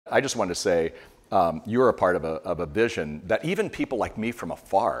I just wanted to say, you're a part of a vision that even people like me from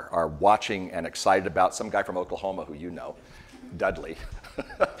afar are watching and excited about. Some guy from Oklahoma who you know, Dudley,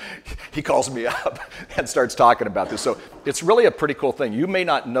 he calls me up and starts talking about this. So it's really a pretty cool thing. You may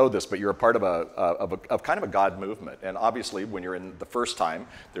not know this, but you're a part of kind of a God movement. And obviously, when you're in the first time,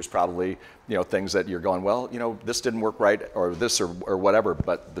 there's probably things that you're going, well, this didn't work right, or this, or whatever.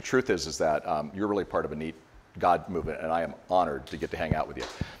 But the truth is that you're really part of a neat God movement, and I am honored to get to hang out with you.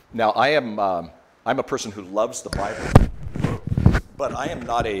 Now, I'm a person who loves the Bible, but I am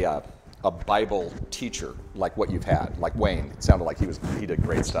not a Bible teacher like what you've had, like Wayne. It sounded like he did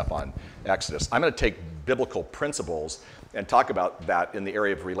great stuff on Exodus. I'm going to take biblical principles and talk about that in the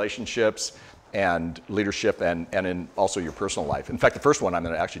area of relationships and leadership and in also your personal life. In fact, the first one I'm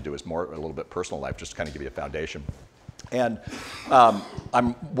going to actually do is a little bit personal life, just to kind of give you a foundation. And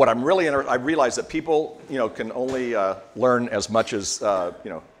I realize that people, can only learn as much as,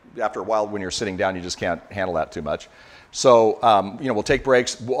 after a while when you're sitting down, you just can't handle that too much. So, we'll take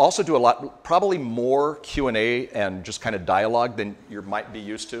breaks. We'll also do probably more Q&A and just kind of dialogue than you might be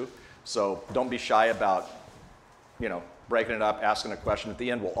used to. So don't be shy about, breaking it up, asking a question. At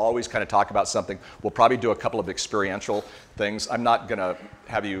the end, we'll always kind of talk about something. We'll probably do a couple of experiential things. I'm not going to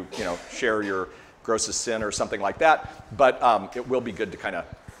have you, share your grossest sin or something like that, but it will be good to kind of,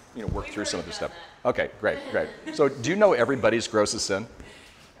 work through some of this stuff. Okay, great. So do you know everybody's grossest sin?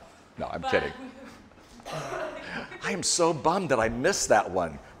 No, I'm kidding. I am so bummed that I missed that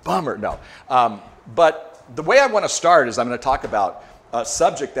one. Bummer, no. But the way I want to start is I'm going to talk about a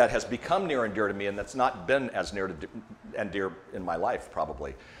subject that has become near and dear to me and that's not been as near and dear in my life,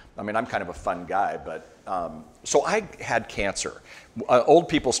 probably. I mean, I'm kind of a fun guy, but so I had cancer. Old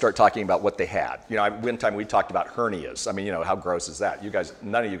people start talking about what they had. One time we talked about hernias. I mean, how gross is that?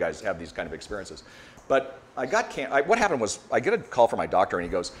 None of you guys have these kind of experiences. But I got what happened was I get a call from my doctor and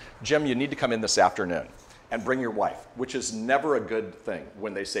he goes, Jim, you need to come in this afternoon and bring your wife, which is never a good thing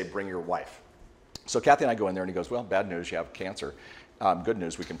when they say bring your wife. So Kathy and I go in there and he goes, well, bad news, you have cancer. Good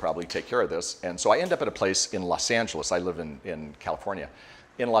news, we can probably take care of this. And so I end up at a place in Los Angeles. I live in California.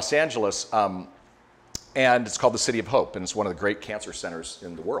 In Los Angeles, and it's called the City of Hope, and it's one of the great cancer centers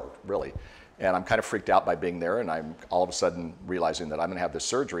in the world, really. And I'm kind of freaked out by being there, and I'm all of a sudden realizing that I'm going to have this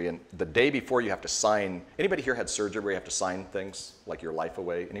surgery. And the day before, you have to sign. Anybody here had surgery where you have to sign things like your life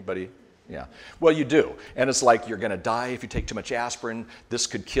away? Anybody? Yeah. Well, you do. And it's like you're going to die if you take too much aspirin. This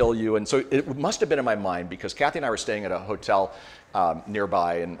could kill you. And so it must have been in my mind because Kathy and I were staying at a hotel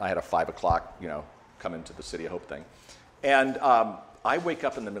nearby, and I had a 5 o'clock, come into the City of Hope thing. And I wake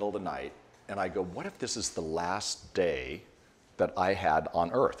up in the middle of the night, and I go, what if this is the last day that I had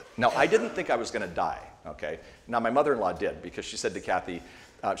on earth? Now, I didn't think I was going to die, okay? Now, my mother-in-law did, because she said to Kathy,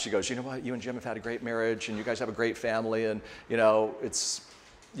 she goes, you know what, you and Jim have had a great marriage, and you guys have a great family, and,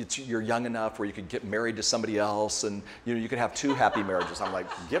 you're young enough where you could get married to somebody else, and, you could have 2 happy marriages. I'm like,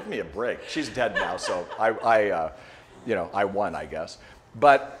 give me a break. She's dead now, so I won, I guess.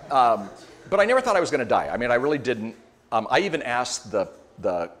 But I never thought I was going to die. I mean, I really didn't. I even asked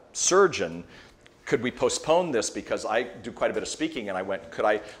the surgeon, could we postpone this, because I do quite a bit of speaking, and I went,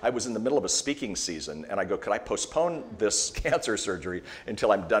 I was in the middle of a speaking season, and I go, could I postpone this cancer surgery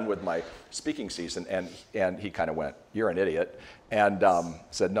until I'm done with my speaking season? And he kind of went, you're an idiot, and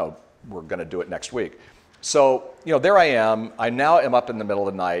said, no, we're going to do it next week. So, there I am. I now am up in the middle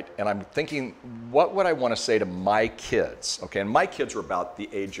of the night, and I'm thinking, what would I want to say to my kids? Okay, and my kids were about the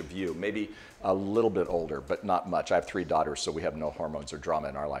age of you, maybe a little bit older, but not much. I have 3 daughters, so we have no hormones or drama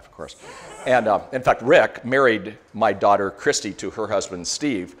in our life, of course. And in fact, Rick married my daughter, Christy, to her husband,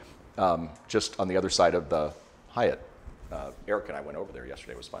 Steve, just on the other side of the Hyatt. Eric and I went over there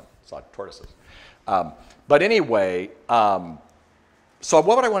yesterday. It was fun. Saw tortoises. But anyway, so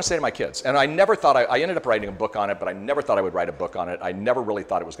what would I want to say to my kids? And I never thought, I ended up writing a book on it, but I never thought I would write a book on it. I never really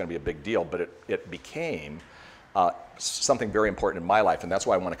thought it was going to be a big deal, but it became something very important in my life, and that's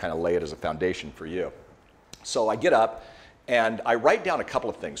why I want to kind of lay it as a foundation for you. So I get up, and I write down a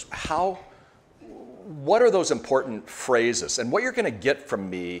couple of things. What are those important phrases? And what you're going to get from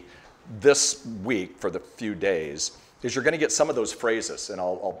me this week for the few days is you're going to get some of those phrases, and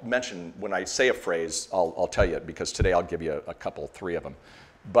I'll mention when I say a phrase, I'll tell you it, because today I'll give you a couple, 3 of them.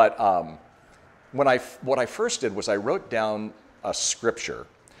 But what I first did was I wrote down a scripture,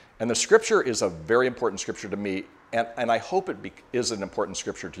 and the scripture is a very important scripture to me, and I hope it is an important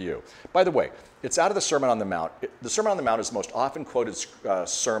scripture to you. By the way, it's out of the Sermon on the Mount. The Sermon on the Mount is the most often quoted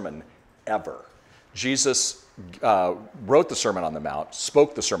sermon ever. Jesus wrote the Sermon on the Mount,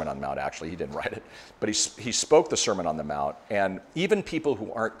 spoke the Sermon on the Mount, actually. He didn't write it, but he spoke the Sermon on the Mount. And even people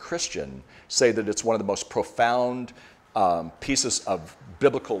who aren't Christian say that it's one of the most profound pieces of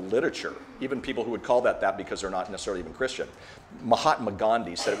biblical literature, even people who would call that because they're not necessarily even Christian. Mahatma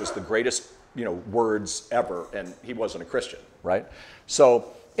Gandhi said it was the greatest, words ever, and he wasn't a Christian, right?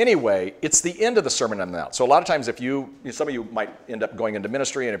 So anyway, it's the end of the Sermon on the Mount. So a lot of times, some of you might end up going into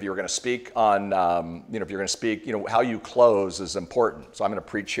ministry, and if you're going to speak on, if you're going to speak, how you close is important. So I'm going to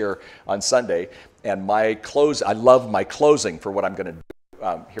preach here on Sunday, and I love my closing for what I'm going to do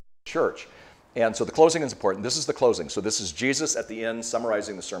here at church. And so the closing is important. This is the closing. So this is Jesus at the end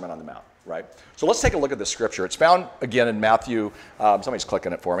summarizing the Sermon on the Mount, right? So let's take a look at this scripture. It's found again in Matthew. Somebody's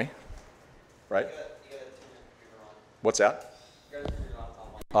clicking it for me, right? What's that?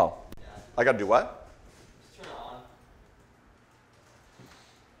 Oh, I got to do what? Just turn it on.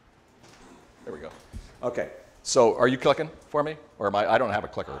 There we go. Okay. So are you clicking for me? Or am I don't have a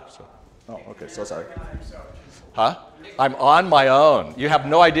clicker. So. Oh, okay. So sorry. Huh? I'm on my own. You have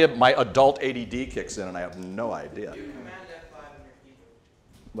no idea. My adult ADD kicks in, and I have no idea. Command F5 on your keyboard.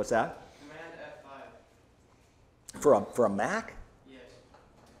 What's that? Command F5. For a Mac? Yes.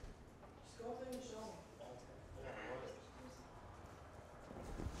 Just go up there and show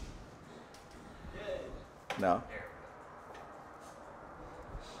them. No.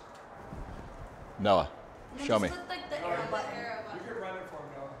 Noah, show me. Just look like the arrow button. You can run it for him,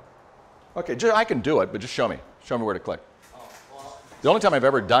 Noah. Okay, I can do it, but just show me. Show me where to click. The only time I've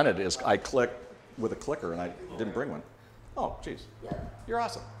ever done it is I click with a clicker, and I didn't bring one. Oh, geez. Yep. You're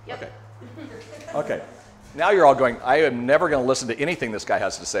awesome. Yep. Okay. Okay. Now you're all going, I am never going to listen to anything this guy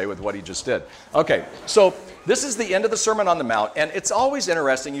has to say with what he just did. Okay, so this is the end of the Sermon on the Mount, and it's always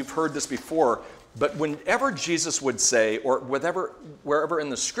interesting. You've heard this before, but whenever Jesus would say, or wherever in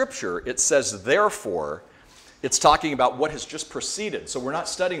the Scripture it says, therefore, it's talking about what has just preceded. So we're not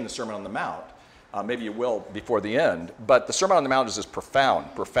studying the Sermon on the Mount. Maybe you will before the end, but the Sermon on the Mount is this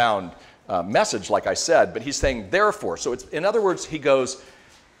profound message, like I said, but he's saying, therefore. So it's, in other words, he goes,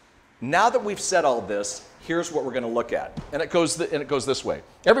 now that we've said all this, here's what we're going to look at. And it goes this way.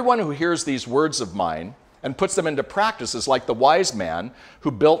 Everyone who hears these words of mine and puts them into practice is like the wise man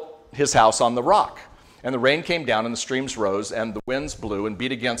who built his house on the rock. And the rain came down and the streams rose and the winds blew and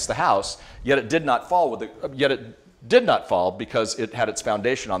beat against the house, yet it did not fall because it had its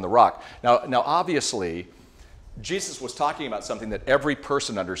foundation on the rock. Now obviously, Jesus was talking about something that every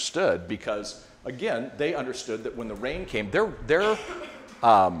person understood because, again, they understood that when the rain came, their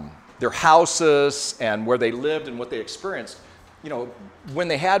houses and where they lived and what they experienced, when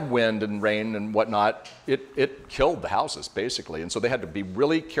they had wind and rain and whatnot, it killed the houses, basically. And so they had to be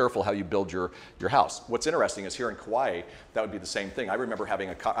really careful how you build your house. What's interesting is here in Kauai, that would be the same thing. I remember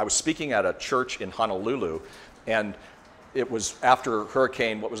I was speaking at a church in Honolulu, and it was after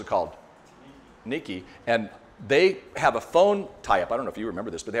Hurricane, what was it called? Niki. And they have a phone tie-up. I don't know if you remember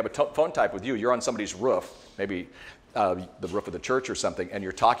this, but they have a phone tie-up with you. You're on somebody's roof, maybe the roof of the church or something, and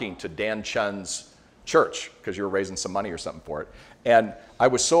you're talking to Dan Chun's church because you were raising some money or something for it. And I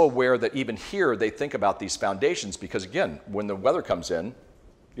was so aware that even here they think about these foundations because, again, when the weather comes in,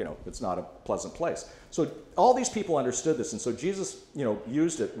 it's not a pleasant place. So all these people understood this, and so Jesus,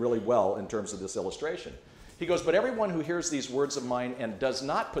 used it really well in terms of this illustration. He goes, but everyone who hears these words of mine and does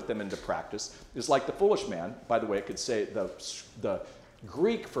not put them into practice is like the foolish man. By the way, it could say the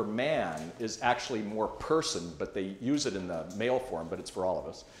Greek for man is actually more person, but they use it in the male form, but it's for all of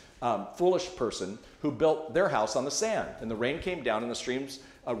us. Foolish person who built their house on the sand. And the rain came down and the streams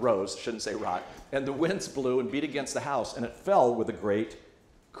rose, shouldn't say rot, and the winds blew and beat against the house, and it fell with a great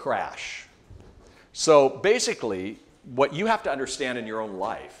crash. So basically, what you have to understand in your own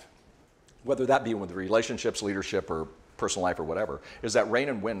life, whether that be with relationships, leadership, or personal life or whatever, is that rain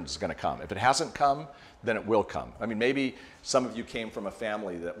and wind is going to come. If it hasn't come, then it will come. I mean, maybe some of you came from a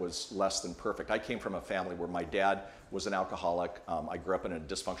family that was less than perfect. I came from a family where my dad was an alcoholic. I grew up in a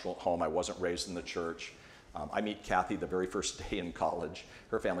dysfunctional home. I wasn't raised in the church. I meet Kathy the very first day in college.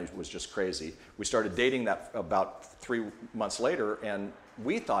 Her family was just crazy. We started dating that about 3 months later, and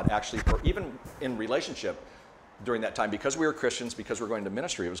we thought actually, or even in relationship during that time, because we were Christians, because we were going to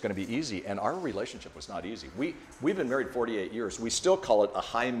ministry, it was going to be easy, and our relationship was not easy. We've been married 48 years. We still call it a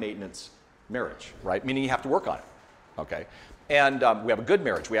high-maintenance marriage, right? Meaning you have to work on it, okay? And we have a good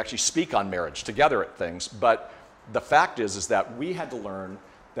marriage. We actually speak on marriage together at things, but the fact is that we had to learn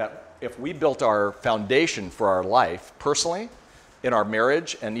that if we built our foundation for our life personally, in our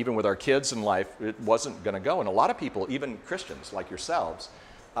marriage, and even with our kids in life, it wasn't going to go. And a lot of people, even Christians like yourselves,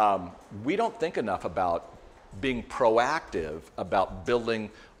 we don't think enough about being proactive about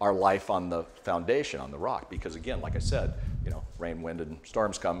building our life on the foundation, on the rock. Because again, like I said, rain, wind, and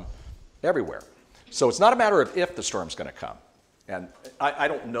storms come everywhere. So it's not a matter of if the storm's going to come. And I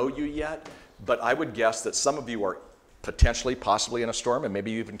don't know you yet, but I would guess that some of you are potentially, possibly in a storm, and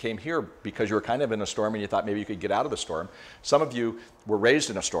maybe you even came here because you were kind of in a storm and you thought maybe you could get out of the storm. Some of you were raised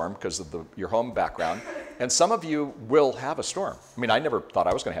in a storm because of your home background, and some of you will have a storm. I mean, I never thought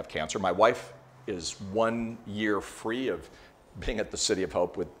I was going to have cancer. My wife is 1 year free of being at the City of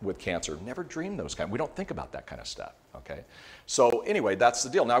Hope with cancer. Never dreamed those we don't think about that kind of stuff, okay? So anyway, that's the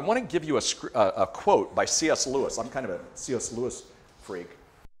deal. Now I want to give you a quote by C.S. Lewis. I'm kind of a C.S. Lewis freak.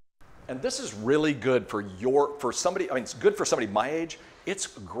 And this is really good for somebody, I mean, it's good for somebody my age. It's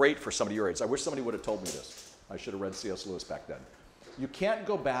great for somebody your age. I wish somebody would have told me this. I should have read C.S. Lewis back then. You can't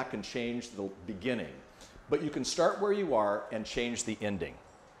go back and change the beginning, but you can start where you are and change the ending.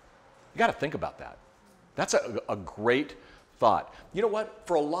 You got to think about that. That's a great thought. You know what?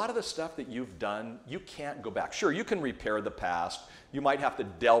 For a lot of the stuff that you've done, you can't go back. Sure, you can repair the past. You might have to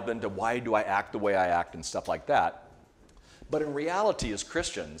delve into why do I act the way I act and stuff like that. But in reality, as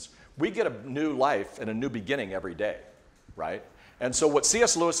Christians, we get a new life and a new beginning every day, right? And so what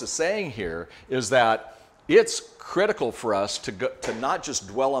C.S. Lewis is saying here is that it's critical for us to not just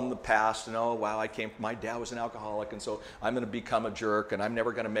dwell on the past and, oh, wow, my dad was an alcoholic, and so I'm going to become a jerk, and I'm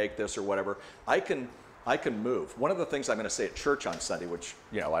never going to make this or whatever. I can move. One of the things I'm going to say at church on Sunday, which,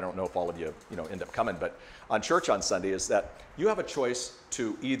 I don't know if all of you, end up coming, but on church on Sunday is that you have a choice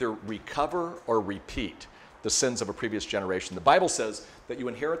to either recover or repeat the sins of a previous generation. The Bible says that you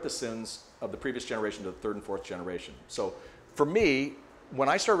inherit the sins of the previous generation to the third and fourth generation. So for me, when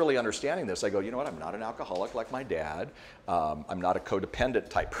I start really understanding this, I go, you know what, I'm not an alcoholic like my dad. I'm not a codependent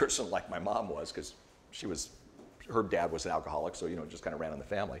type person like my mom was, because her dad was an alcoholic, so, it just kind of ran in the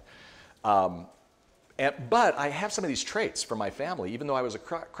family. But I have some of these traits from my family, even though I was a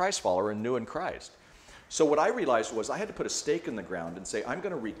Christ follower and new in Christ. So what I realized was I had to put a stake in the ground and say, I'm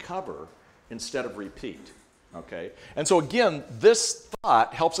going to recover instead of repeat. Okay? And so again, this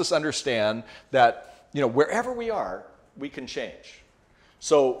thought helps us understand that, wherever we are, we can change.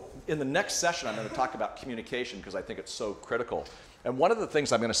 So in the next session, I'm going to talk about communication because I think it's so critical. And one of the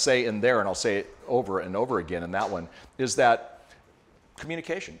things I'm going to say in there, and I'll say it over and over again in that one, is that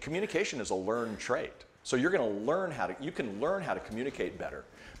communication is a learned trait. So you're going to learn you can learn how to communicate better.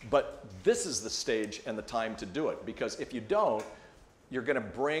 But this is the stage and the time to do it, because if you don't, you're going to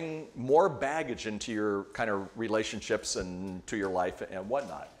bring more baggage into your kind of relationships and to your life and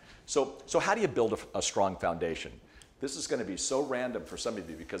whatnot. So how do you build a strong foundation? This is going to be so random for some of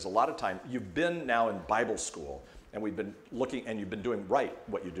you, because a lot of time you've been now in Bible school, and we've been looking, and you've been doing right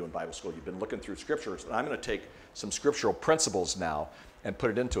what you do in Bible school. You've been looking through scriptures, and I'm going to take some scriptural principles now and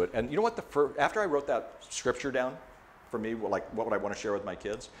put it into it. And you know what? After I wrote that scripture down for me, like what would I want to share with my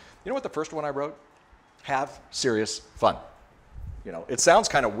kids? You know what the first one I wrote? Have serious fun. It sounds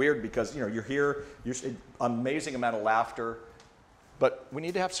kind of weird because, you're here, amazing amount of laughter, but we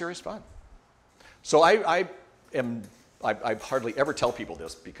need to have serious fun. So I hardly ever tell people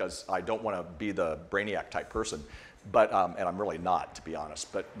this because I don't want to be the brainiac type person, but, and I'm really not, to be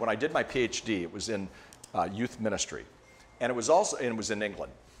honest. But when I did my PhD, it was in youth ministry, and it was in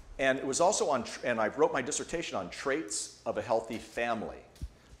England. And it was also and I wrote my dissertation on traits of a healthy family.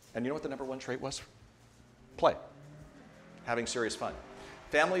 And you know what the number one trait was? Play. Having serious fun.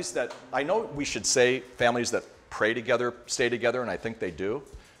 Families that, I know we should say families that pray together, stay together, and I think they do,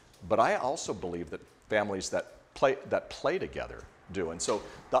 but I also believe that families that play together do. And so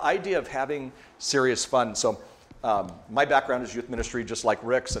the idea of having serious fun, so my background is youth ministry just like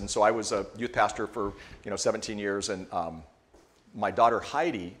Rick's, and so I was a youth pastor for 17 years, and my daughter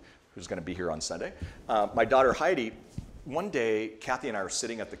Heidi, who's going to be here on Sunday, my daughter Heidi, one day Kathy and I are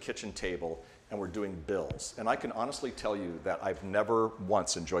sitting at the kitchen table and we're doing bills. And I can honestly tell you that I've never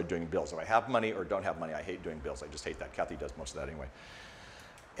once enjoyed doing bills. If I have money or don't have money, I hate doing bills. I just hate that. Kathy does most of that anyway.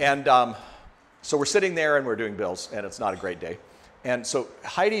 And so we're sitting there and we're doing bills, and it's not a great day. And so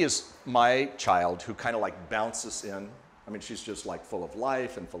Heidi is my child who kind of like bounces in. I mean, she's just like full of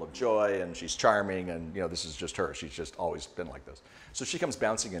life and full of joy, and she's charming, and this is just her. She's just always been like this. So she comes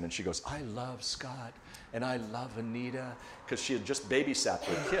bouncing in and she goes, I love Scott and I love Anita, because she had just babysat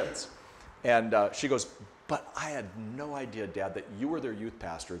their kids. And she goes, but I had no idea, Dad, that you were their youth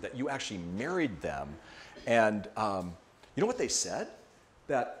pastor, that you actually married them. And you know what they said?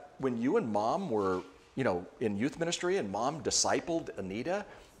 That when you and Mom were, in youth ministry and Mom discipled Anita,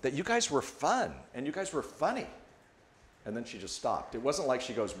 that you guys were fun and you guys were funny. And then she just stopped. It wasn't like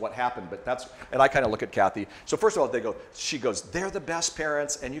she goes, what happened? But and I kind of look at Kathy. So first of all, she goes, they're the best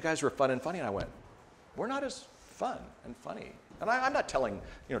parents and you guys were fun and funny. And I went, we're not as fun and funny. And I'm not talking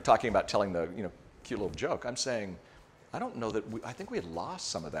about telling the, cute little joke. I'm saying, I don't know that I think we had lost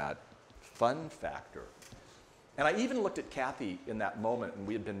some of that fun factor. And I even looked at Kathy in that moment, and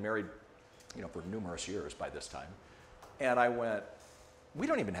we had been married, for numerous years by this time. And I went, we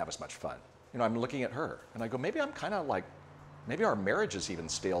don't even have as much fun. You know, I'm looking at her and I go, maybe I'm kind of like, maybe our marriage is even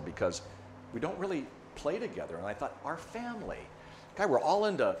stale because we don't really play together. And I thought, our family, God, we're all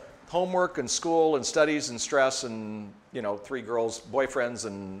into homework and school and studies and stress and, you know, 3 girls, boyfriends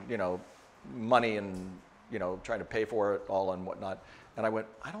and, you know, money and, you know, trying to pay for it all and whatnot. And I went,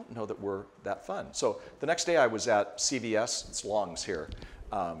 I don't know that we're that fun. So the next day I was at CVS, it's Long's here,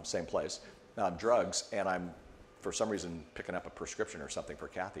 same place, drugs, and I'm, for some reason, picking up a prescription or something for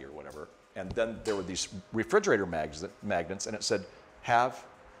Kathy or whatever. And then there were these refrigerator magnets, and it said, have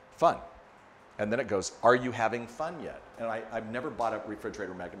fun. And then it goes, are you having fun yet? And I've never bought a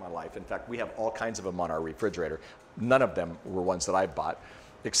refrigerator magnet in my life. In fact, we have all kinds of them on our refrigerator. None of them were ones that I bought,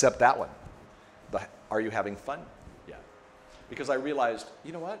 except that one. Are you having fun yet? Because I realized,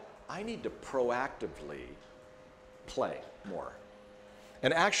 you know what? I need to proactively play more.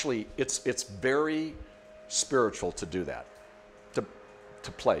 And actually, it's very spiritual to do that,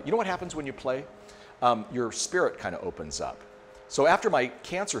 to play. You know what happens when you play? Your spirit kind of opens up. So after my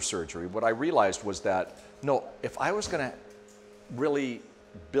cancer surgery, what I realized was that, no, if I was going to really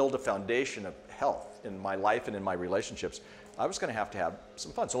build a foundation of health in my life and in my relationships, I was going to have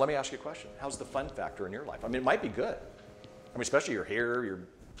some fun. So let me ask you a question. How's the fun factor in your life? I mean, it might be good. I mean, especially you're here,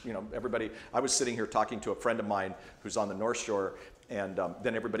 you know, everybody. I was sitting here talking to a friend of mine who's on the North Shore, and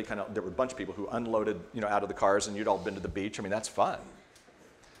then everybody there were a bunch of people who unloaded, you know, out of the cars, and you'd all been to the beach. I mean, that's fun.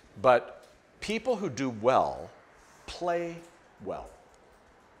 But people who do well play well.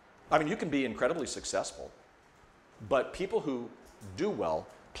 I mean, you can be incredibly successful, but people who do well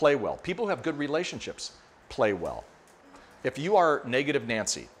play well. People who have good relationships play well. If you are negative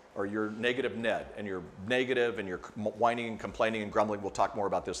Nancy, or you're negative Ned, and you're negative and you're whining and complaining and grumbling, we'll talk more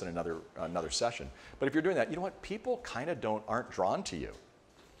about this in another session. But if you're doing that, you know what? People kind of aren't drawn to you.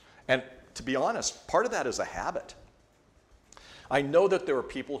 And to be honest, part of that is a habit. I know that there are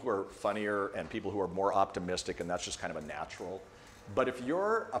people who are funnier and people who are more optimistic, and that's just kind of a natural. But if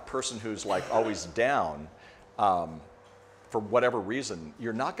you're a person who's like always down, for whatever reason,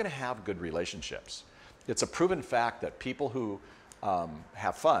 you're not going to have good relationships. It's a proven fact that people who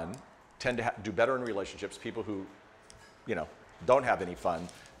have fun tend to do better in relationships. People who, you know, don't have any fun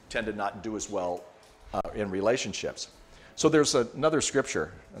tend to not do as well in relationships. So there's another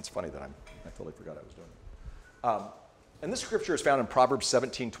scripture. That's funny that I totally forgot I was doing it. And this scripture is found in Proverbs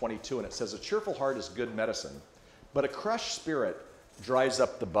 17:22, and it says, a cheerful heart is good medicine, but a crushed spirit dries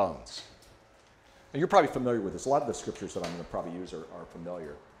up the bones. And you're probably familiar with this. A lot of the scriptures that I'm going to probably use are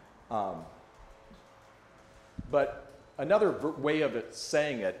familiar. But another way of it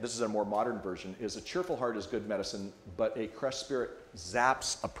saying it, this is a more modern version, is a cheerful heart is good medicine, but a crushed spirit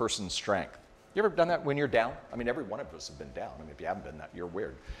zaps a person's strength. You ever done that when you're down? I mean, every one of us have been down. I mean, if you haven't been that, you're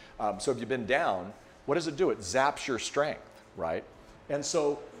weird. So if you've been down, what does it do? It zaps your strength, right? And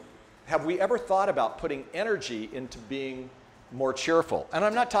so have we ever thought about putting energy into being more cheerful? And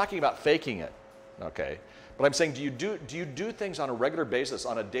I'm not talking about faking it, okay? But I'm saying, do you do things on a regular basis,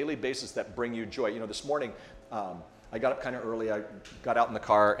 on a daily basis that bring you joy? You know, this morning, I got up kind of early. I got out in the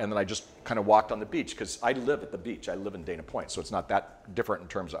car, and then I just kind of walked on the beach because I live at the beach. I live in Dana Point, so it's not that different in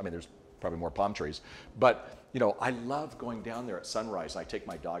terms of, I mean, there's probably more palm trees. But, you know, I love going down there at sunrise. I take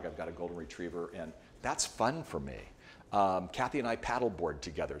my dog. I've got a golden retriever, and that's fun for me. Kathy and I paddleboard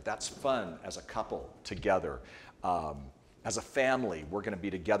together. That's fun as a couple together. As a family, we're going to be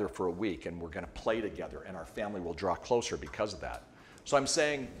together for a week, and we're going to play together, and our family will draw closer because of that. So I'm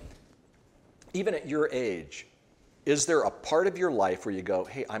saying, even at your age, is there a part of your life where you go,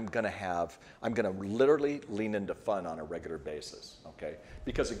 hey, I'm going to literally lean into fun on a regular basis, okay?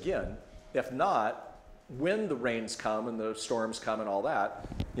 Because again, if not, when the rains come and the storms come and all that,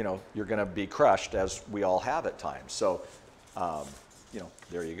 you know, you're going to be crushed, as we all have at times. So, you know,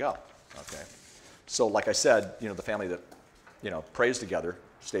 there you go, okay? So like I said, you know, the family that, you know, prays together,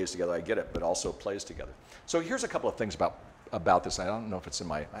 stays together, I get it, but also plays together. So here's a couple of things about this. I don't know if it's in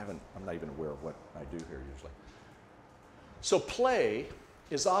my, I'm not even aware of what I do here usually. So play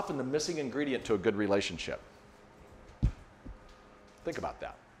is often the missing ingredient to a good relationship. Think about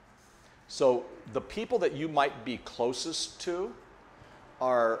that. So the people that you might be closest to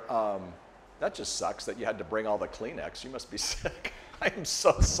are, that just sucks that you had to bring all the Kleenex. You must be sick. I am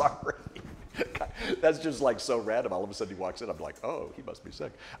so sorry. That's just like so random. All of a sudden he walks in, I'm like, oh, he must be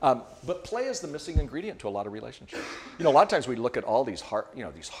sick. But play is the missing ingredient to a lot of relationships. You know, a lot of times we look at all these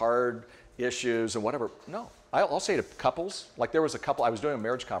hard issues and whatever. No, I'll say to couples, like there was a couple, I was doing a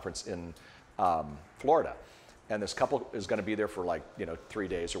marriage conference in Florida, and this couple is going to be there for like, you know, 3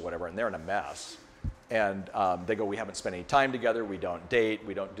 days or whatever, and they're in a mess. And they go, we haven't spent any time together, we don't date,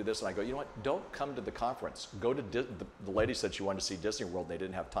 we don't do this. And I go, you know what, don't come to the conference. Go to, the lady said she wanted to see Disney World, and they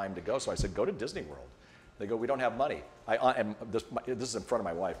didn't have time to go. So I said, go to Disney World. They go, we don't have money. And this is in front of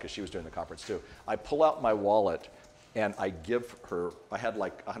my wife, because she was doing the conference too. I pull out my wallet, and I give her, I had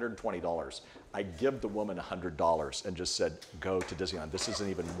like $120. I give the woman $100 and just said, go to Disneyland. This isn't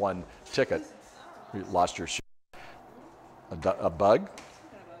even one ticket. You lost your shoe. A bug?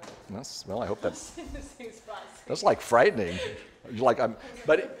 Well, I hope that's like frightening. Like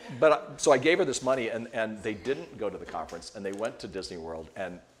so I gave her this money, and they didn't go to the conference, and they went to Disney World,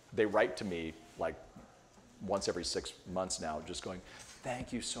 and they write to me like once every 6 months now, just going,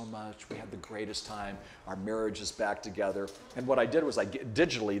 thank you so much. We had the greatest time. Our marriage is back together. And what I did was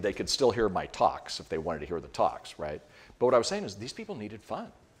digitally, they could still hear my talks if they wanted to hear the talks, right? But what I was saying is these people needed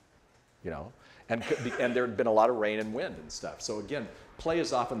fun, you know? And there had been a lot of rain and wind and stuff. So again, play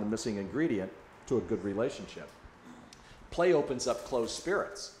is often the missing ingredient to a good relationship. Play opens up closed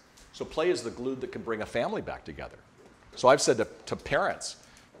spirits. So play is the glue that can bring a family back together. So I've said to parents,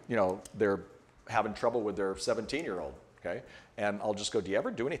 you know, they're having trouble with their 17-year-old, okay? And I'll just go, do you ever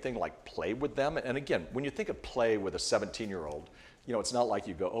do anything like play with them? And again, when you think of play with a 17-year-old, you know, it's not like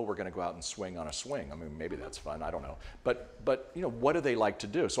you go, oh, we're going to go out and swing on a swing. I mean, maybe that's fun. I don't know. But you know, what do they like to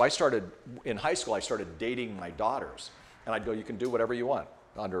do? So I started, in high school, I started dating my daughters. And I'd go, you can do whatever you want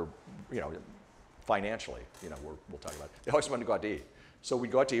under, you know, financially. You know, we'll talk about it. They always wanted to go out to eat. So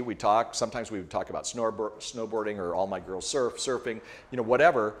we'd go out to eat, we'd talk. Sometimes we would talk about snowboarding or all my girls surfing, you know,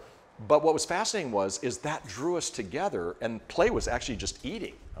 whatever. But what was fascinating is that drew us together, and play was actually just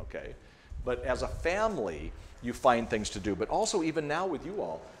eating, okay? But as a family, you find things to do. But also, even now with you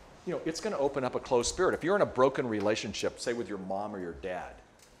all, you know, it's going to open up a closed spirit. If you're in a broken relationship, say with your mom or your dad,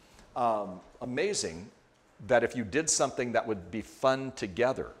 amazing that if you did something that would be fun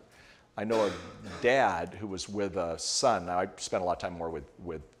together. I know a dad who was with a son. Now, I spent a lot of time more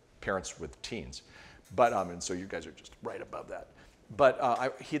with parents with teens. But, and so you guys are just right above that. But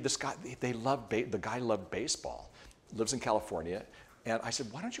this guy, the guy loved baseball, lives in California. And I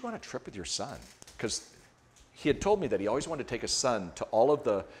said, why don't you go on a trip with your son? Because he had told me that he always wanted to take his son to all of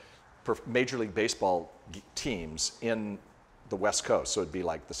the Major League Baseball teams in the West Coast. So it'd be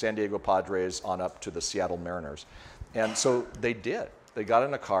like the San Diego Padres on up to the Seattle Mariners. And so they did. They got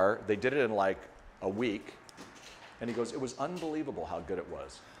in a car. They did it in like a week. And he goes, it was unbelievable how good it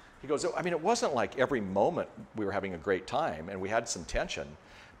was. He goes, I mean, it wasn't like every moment we were having a great time and we had some tension,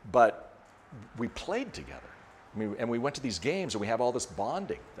 but we played together. I mean, and we went to these games and we have all this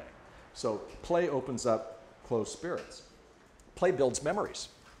bonding thing. So play opens up closed spirits. Play builds memories.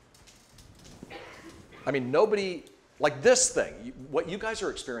 I mean, nobody, like this thing, what you guys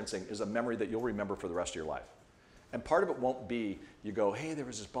are experiencing is a memory that you'll remember for the rest of your life. And part of it won't be, you go, hey, there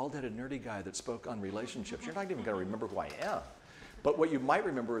was this bald-headed nerdy guy that spoke on relationships. You're not even going to remember who I am. But what you might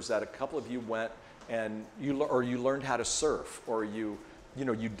remember is that a couple of you went and you learned how to surf, or you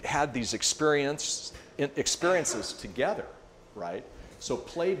had these experiences together, right? So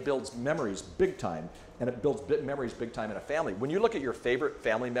play builds memories big time, and it builds memories big time in a family. When you look at your favorite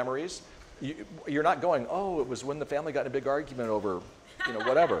family memories, you're not going, oh, it was when the family got in a big argument over, you know,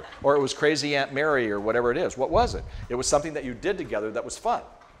 whatever, or it was crazy Aunt Mary or whatever it is. What was it? It was something that you did together that was fun,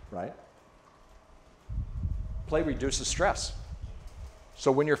 right? Play reduces stress.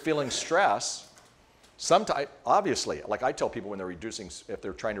 So when you're feeling stress, sometimes, obviously, like I tell people when if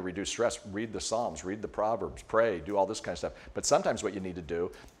they're trying to reduce stress, read the Psalms, read the Proverbs, pray, do all this kind of stuff. But sometimes what you need to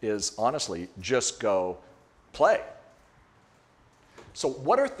do is, honestly, just go play. So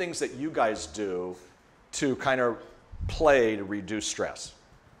what are things that you guys do to kind of play to reduce stress?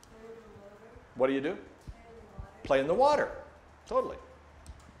 What do you do? Play in the water. Totally.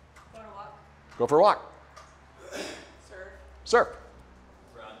 Go on a walk. Go for a walk. Surf. Surf.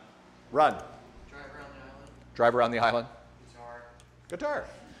 Run. Drive around the island. Drive around the island. Guitar.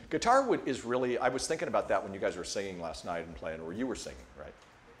 Guitar is really, I was thinking about that when you guys were singing last night and playing, or you were singing, right?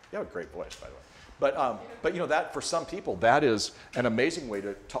 You have a great voice, by the way. But you know, that for some people, that is an amazing way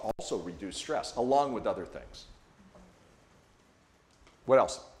to also reduce stress, along with other things. What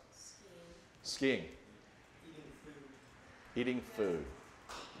else? Skiing. Eating food.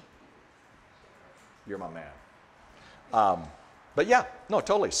 You're my man. But yeah, no,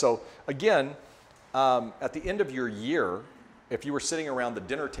 totally. So again, at the end of your year, if you were sitting around the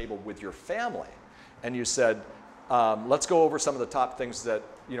dinner table with your family and you said, let's go over some of the top things that,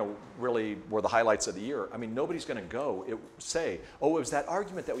 you know, really were the highlights of the year. I mean, nobody's going to go say, oh, it was that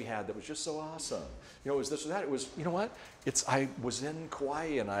argument that we had that was just so awesome. You know, it was this or that. It was, you know what? I was in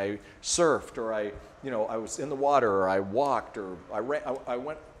Kauai and I surfed, or I was in the water, or I walked, or I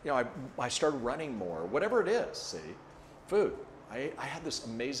went I started running more, whatever it is, see, food. I had this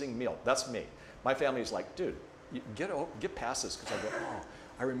amazing meal. That's me. My family's like, dude, get past this, because I go, oh,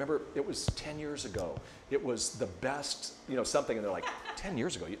 I remember it was 10 years ago. It was the best, something, and they're like, 10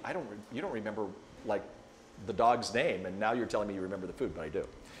 years ago? You don't remember, like, the dog's name, and now you're telling me you remember the food, but I do.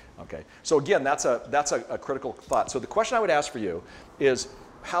 Okay, so again, that's a critical thought. So the question I would ask for you is,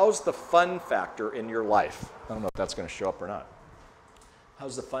 how's the fun factor in your life? I don't know if that's going to show up or not.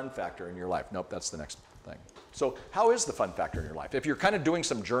 How's the fun factor in your life? Nope, that's the next thing. So how is the fun factor in your life? If you're kind of doing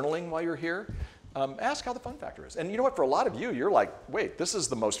some journaling while you're here, ask how the fun factor is. And you know what, for a lot of you, you're like, wait, this is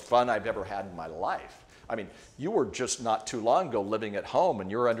the most fun I've ever had in my life. I mean, you were just not too long ago living at home,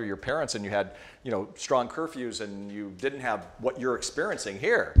 and you were under your parents, and you had, strong curfews, and you didn't have what you're experiencing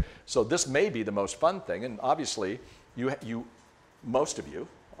here. So this may be the most fun thing. And obviously, most of you,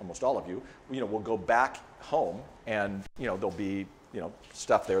 almost all of you, will go back home, and there'll be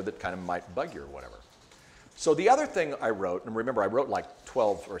stuff there that kind of might bug you or whatever. So the other thing I wrote, and remember I wrote like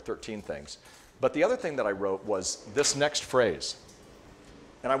 12 or 13 things, but the other thing that I wrote was this next phrase.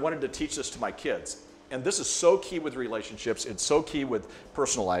 And I wanted to teach this to my kids. And this is so key with relationships, it's so key with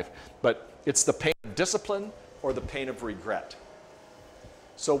personal life, but it's the pain of discipline or the pain of regret.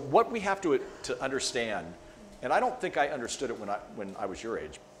 So what we have to understand, and I don't think I understood it when I was your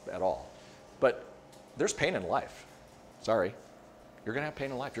age at all, but there's pain in life. Sorry. You're going to have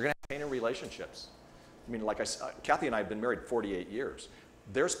pain in life. You're going to have pain in relationships. I mean, Kathy and I have been married 48 years.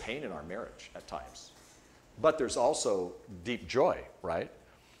 There's pain in our marriage at times, but there's also deep joy, right?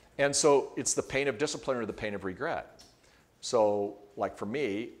 And so it's the pain of discipline or the pain of regret. So like for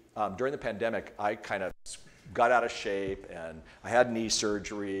me, during the pandemic, I kind of got out of shape, and I had knee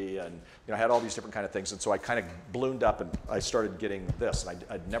surgery, and I had all these different kind of things. And so I kind of ballooned up, and I started getting this. And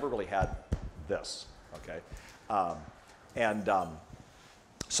I'd never really had this, okay?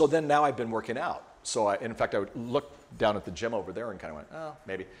 So then now I've been working out. So in fact, I would look down at the gym over there and kind of went, oh,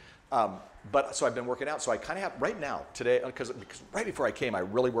 maybe. But so I've been working out. So I kind of have, right now, today, because right before I came, I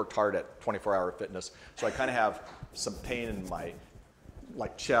really worked hard at 24-hour fitness. So I kind of have some pain in my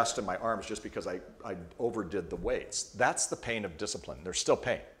chest and my arms just because I overdid the weights. That's the pain of discipline. There's still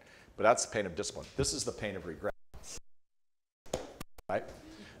pain, but that's the pain of discipline. This is the pain of regret, right?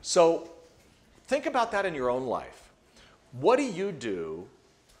 So think about that in your own life. What do you do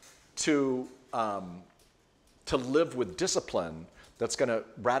to live with discipline that's going to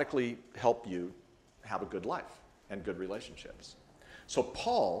radically help you have a good life and good relationships? So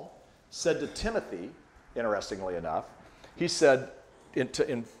Paul said to Timothy, interestingly enough, he said in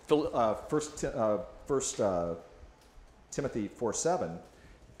 1 Timothy 4:7,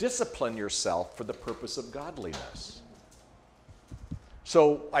 discipline yourself for the purpose of godliness.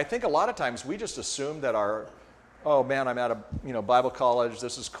 So I think a lot of times we just assume that oh man, I'm at a Bible college,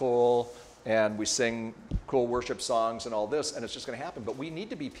 this is cool, and we sing cool worship songs and all this, and it's just going to happen. But we need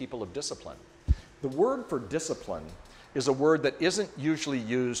to be people of discipline. The word for discipline is a word that isn't usually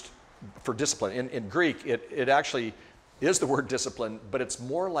used for discipline. In Greek, it actually is the word discipline, but it's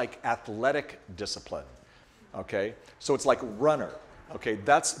more like athletic discipline, okay? So it's like runner, okay?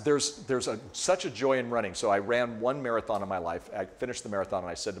 There's such a joy in running. So I ran one marathon in my life. I finished the marathon,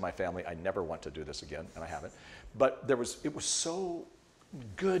 and I said to my family, I never want to do this again, and I haven't. But it was so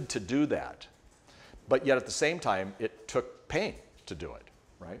good to do that. But yet at the same time, it took pain to do it,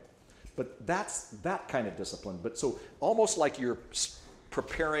 right? But that's that kind of discipline. But so almost like you're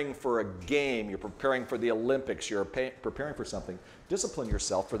preparing for a game, you're preparing for the Olympics, you're preparing for something, discipline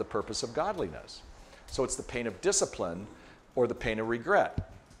yourself for the purpose of godliness. So it's the pain of discipline or the pain of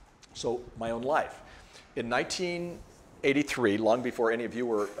regret. So my own life. In 1983, long before any of you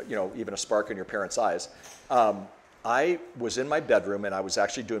were, even a spark in your parents' eyes, I was in my bedroom, and I was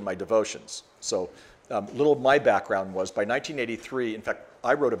actually doing my devotions. So little of my background was, by 1983, in fact,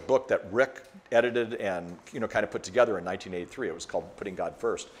 I wrote a book that Rick edited and kind of put together in 1983. It was called Putting God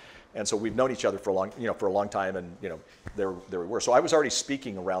First. And so we've known each other for a long time, and there we were. So I was already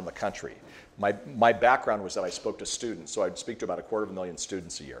speaking around the country. My background was that I spoke to students, so I'd speak to about 250,000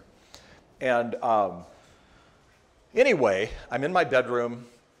 students a year. And anyway, I'm in my bedroom,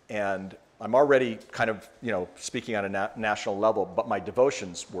 and I'm already kind of speaking on a national level, but my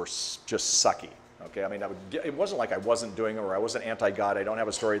devotions were just sucky. Okay, I mean, it wasn't like I wasn't doing it, or I wasn't anti-God. I don't have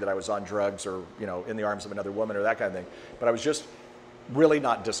a story that I was on drugs or in the arms of another woman or that kind of thing. But I was just really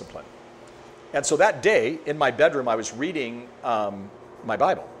not disciplined. And so that day in my bedroom, I was reading my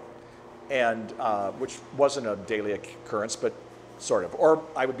Bible, and which wasn't a daily occurrence, but sort of. Or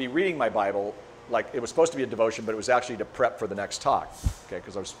I would be reading my Bible like it was supposed to be a devotion, but it was actually to prep for the next talk. Okay,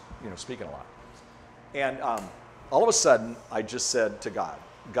 because I was speaking a lot. And all of a sudden, I just said to God,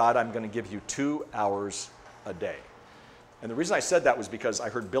 God, I'm going to give you 2 hours a day. And the reason I said that was because I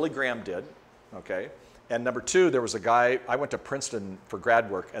heard Billy Graham did, okay? And number two, there was a guy, I went to Princeton for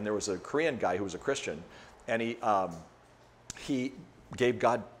grad work, and there was a Korean guy who was a Christian, and he gave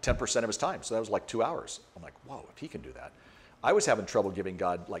God 10% of his time, so that was like 2 hours. I'm like, whoa, if he can do that. I was having trouble giving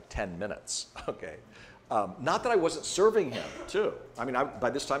God like 10 minutes, okay? Not that I wasn't serving him, too. I mean, by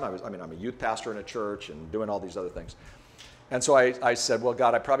this time, I'm a youth pastor in a church and doing all these other things. And so I said, well,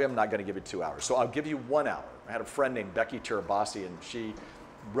 God, I probably am not going to give you 2 hours, so I'll give you 1 hour. I had a friend named Becky Tirabassi, and she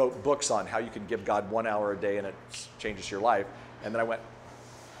wrote books on how you can give God 1 hour a day and it changes your life. And then I went,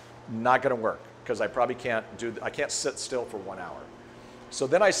 not going to work, because I probably I can't sit still for 1 hour. So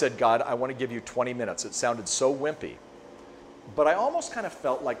then I said, God, I want to give you 20 minutes. It sounded so wimpy, but I almost kind of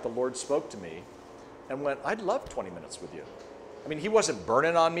felt like the Lord spoke to me and went, I'd love 20 minutes with you. I mean, he wasn't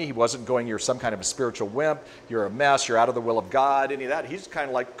burning on me. He wasn't going, you're some kind of a spiritual wimp. You're a mess. You're out of the will of God, any of that. He's kind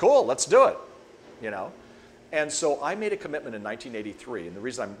of like, cool, let's do it, you know? And so I made a commitment in 1983, and the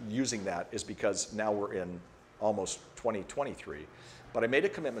reason I'm using that is because now we're in almost 2023. But I made a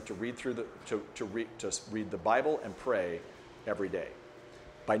commitment to read read the Bible and pray every day.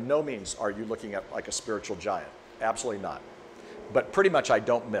 By no means are you looking at like a spiritual giant. Absolutely not. But pretty much I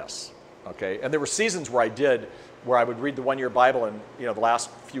don't miss. Okay? And there were seasons where I would read the one-year Bible, and the last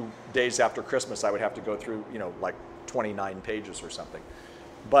few days after Christmas I would have to go through like 29 pages or something.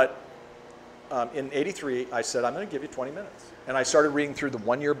 But in '83 I said, I'm going to give you 20 minutes. And I started reading through the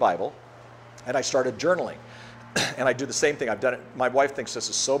one-year Bible, and I started journaling. And I do the same thing. I've done it. My wife thinks this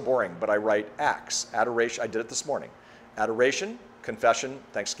is so boring, but I write acts, adoration. I did it this morning. Adoration, confession,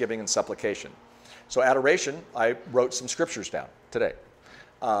 thanksgiving, and supplication. So adoration, I wrote some scriptures down today.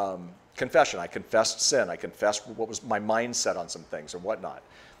 Confession, I confessed sin. I confessed what was my mindset on some things and whatnot.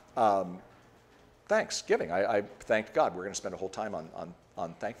 Thanksgiving, I thanked God. We're going to spend a whole time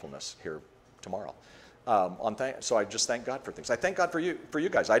on thankfulness here tomorrow. So I just thank God for things. I thank God for you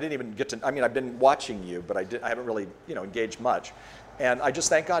guys. I didn't even get to, I mean, I've been watching you, but I haven't really, engaged much. And I just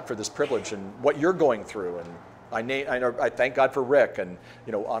thank God for this privilege and what you're going through. And I thank God for Rick and,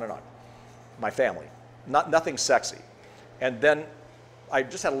 on and on. My family. Nothing sexy. And then I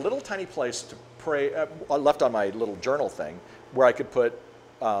just had a little tiny place to pray. I left on my little journal thing where I could put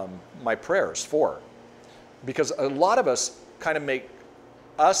my prayers for. Because a lot of us kind of make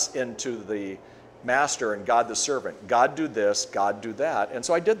us into the master and God the servant. God do this, God do that. And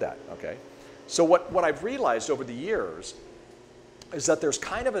so I did that, okay? So what I've realized over the years is that there's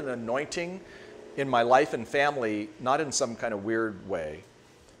kind of an anointing in my life and family, not in some kind of weird way,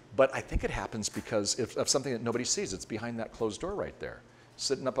 but I think it happens because of something that nobody sees. It's behind that closed door right there,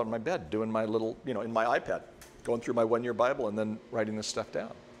 sitting up on my bed, doing my little, in my iPad, going through my one-year Bible and then writing this stuff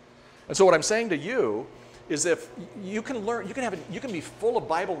down. And so what I'm saying to you is if you can learn, you can be full of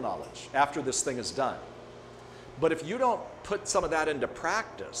Bible knowledge after this thing is done. But if you don't put some of that into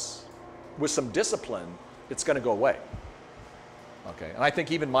practice with some discipline, it's going to go away. Okay, and I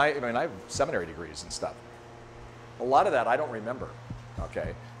think even I have seminary degrees and stuff. A lot of that I don't remember,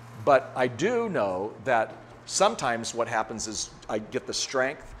 okay? But I do know that sometimes what happens is I get the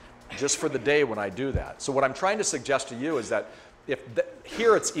strength just for the day when I do that. So what I'm trying to suggest to you is that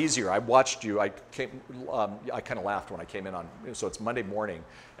here it's easier. I watched you. I kind of laughed when I came in on, so it's Monday morning,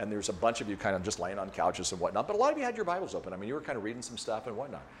 and there's a bunch of you kind of just laying on couches and whatnot, but a lot of you had your Bibles open. I mean, you were kind of reading some stuff and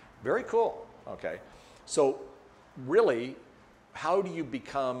whatnot. Very cool, okay? So really, how do you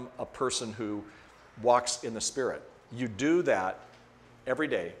become a person who walks in the Spirit? You do that every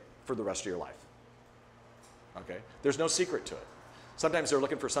day for the rest of your life, okay? There's no secret to it. Sometimes they're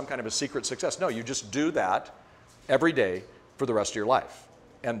looking for some kind of a secret success. No, you just do that every day for the rest of your life.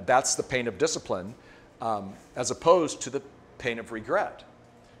 And that's the pain of discipline as opposed to the pain of regret.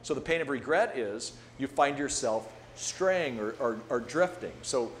 So the pain of regret is you find yourself straying or drifting.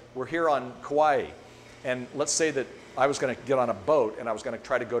 So we're here on Kauai, and let's say that I was going to get on a boat and I was going to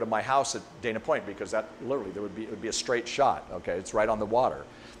try to go to my house at Dana Point, because that literally it would be a straight shot. Okay, it's right on the water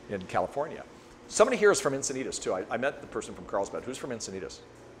in California. Somebody here is from Encinitas too. I met the person from Carlsbad. Who's from Encinitas?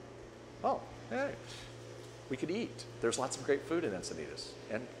 Oh, hey. We could eat. There's lots of great food in Encinitas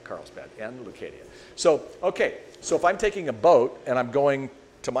and Carlsbad and Leucadia. So, okay, so if I'm taking a boat and I'm going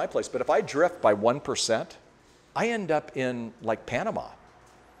to my place, but if I drift by 1%, I end up in like Panama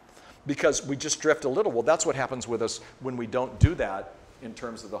because we just drift a little. Well, that's what happens with us when we don't do that in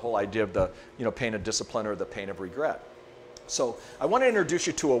terms of the whole idea of the pain of discipline or the pain of regret. So I want to introduce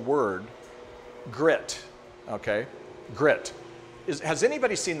you to a word, grit, okay? Grit. Has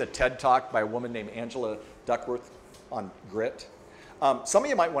anybody seen the TED Talk by a woman named Angela Duckworth on grit? Some of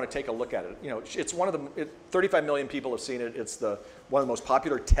you might want to take a look at it. You know, it's one of the 35 million people have seen it. It's one of the most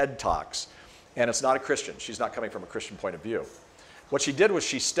popular TED Talks, and it's not a Christian. She's not coming from a Christian point of view. What she did was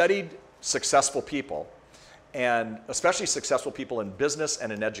she studied successful people, and especially successful people in business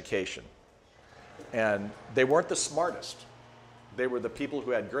and in education. And they weren't the smartest. They were the people who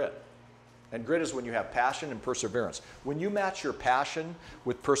had grit. And grit is when you have passion and perseverance. When you match your passion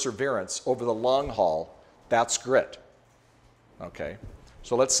with perseverance over the long haul, that's grit. Okay?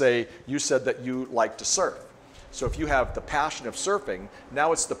 So let's say you said that you like to surf. So if you have the passion of surfing,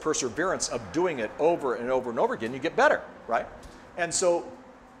 now it's the perseverance of doing it over and over and over again, you get better, right? And so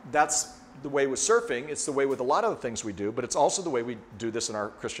that's the way with surfing. It's the way with a lot of the things we do, but it's also the way we do this in our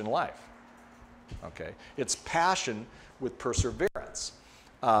Christian life. Okay? It's passion with perseverance.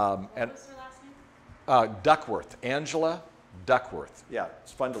 What was her last name? Duckworth, Angela Duckworth. Yeah,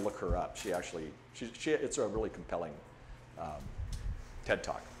 it's fun to look her up. It's a really compelling TED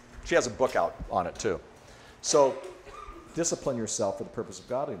Talk. She has a book out on it too. So, discipline yourself for the purpose of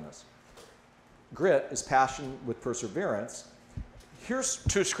godliness. Grit is passion with perseverance. Here's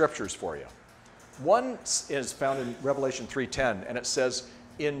two scriptures for you. One is found in Revelation 3:10, and it says,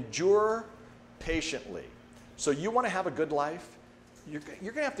 endure patiently. So you want to have a good life? You're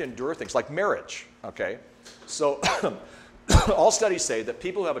going to have to endure things like marriage, okay? So all studies say that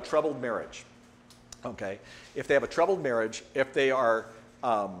people who have a troubled marriage, okay, if they have a troubled marriage, if they'll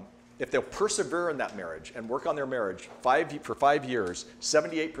persevere in that marriage and work on their marriage for 5 years,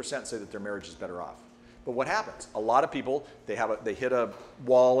 78% say that their marriage is better off. But what happens? A lot of people, they hit a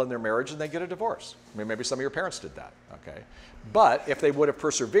wall in their marriage and they get a divorce. I mean, maybe some of your parents did that, okay? But if they would have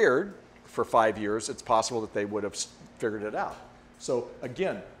persevered for 5 years, it's possible that they would have figured it out. So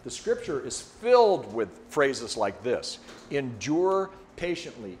again, the scripture is filled with phrases like this. Endure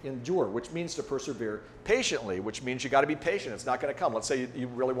patiently. Endure, which means to persevere. Patiently, which means you got to be patient. It's not going to come. Let's say you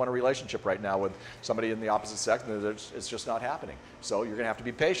really want a relationship right now with somebody in the opposite sex, and it's just not happening. So you're going to have to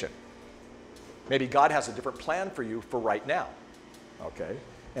be patient. Maybe God has a different plan for you for right now. Okay?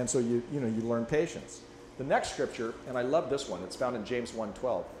 And so you learn patience. The next scripture, and I love this one, it's found in James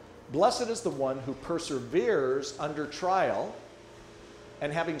 1:12. Blessed is the one who perseveres under trial,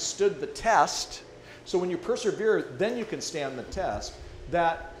 and having stood the test. So when you persevere, then you can stand the test.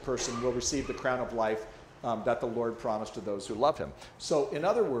 That person will receive the crown of life that the Lord promised to those who love him. So in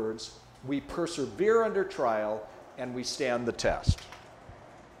other words, we persevere under trial and we stand the test.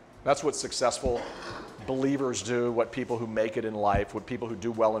 That's what successful believers do, what people who make it in life, what people who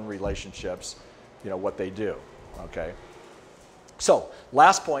do well in relationships, what they do, okay? So,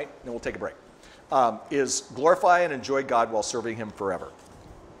 last point, and we'll take a break, is glorify and enjoy God while serving him forever.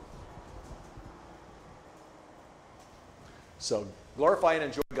 So, glorify and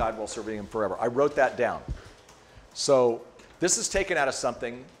enjoy God while serving him forever. I wrote that down. So, this is taken out of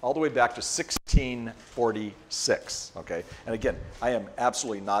something all the way back to 1646, okay? And again, I am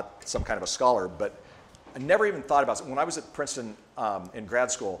absolutely not some kind of a scholar, but I never even thought about it. When I was at Princeton in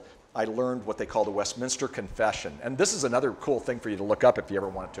grad school, I learned what they call the Westminster Confession. And this is another cool thing for you to look up if you ever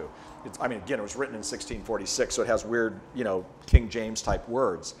wanted to. Again, it was written in 1646, so it has weird, King James type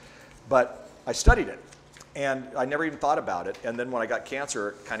words. But I studied it, and I never even thought about it. And then when I got cancer,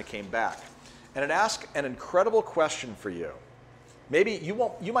 it kind of came back. And it asked an incredible question for you. Maybe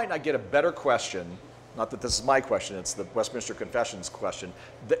you might not get a better question, not that this is my question, it's the Westminster Confession's question,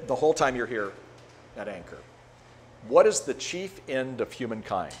 the whole time you're here at Anchor. What is the chief end of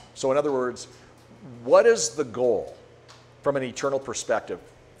humankind? So in other words, what is the goal from an eternal perspective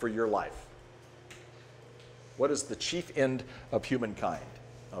for your life? What is the chief end of humankind?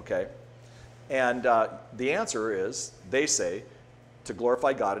 Okay? And the answer is, they say, to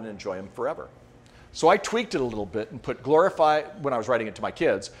glorify God and enjoy him forever. So I tweaked it a little bit and put glorify, when I was writing it to my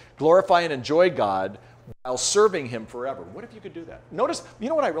kids, glorify and enjoy God while serving him forever. What if you could do that? Notice,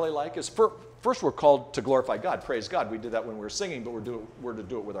 what I really like is, first we're called to glorify God, praise God. We did that when we were singing, but we're to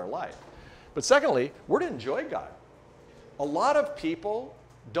do it with our life. But secondly, we're to enjoy God. A lot of people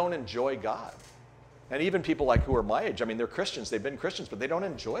don't enjoy God. And even people who are my age, they're Christians, they've been Christians, but they don't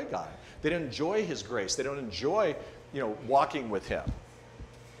enjoy God. They don't enjoy his grace. They don't enjoy, walking with him.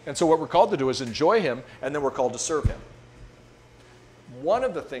 And so what we're called to do is enjoy him, and then we're called to serve him. One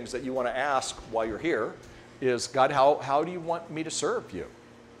of the things that you want to ask while you're here is, God, how do you want me to serve you?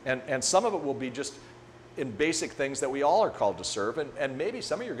 And some of it will be just in basic things that we all are called to serve. And maybe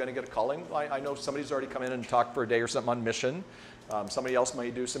some of you are going to get a calling. I know somebody's already come in and talked for a day or something on mission. Somebody else may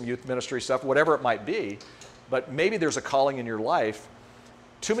do some youth ministry stuff, whatever it might be. But maybe there's a calling in your life.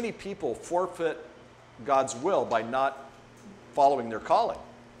 Too many people forfeit God's will by not following their calling.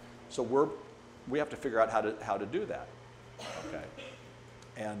 So we have to figure out how to do that. Okay.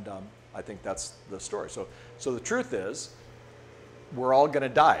 And I think that's the story. So the truth is, we're all going to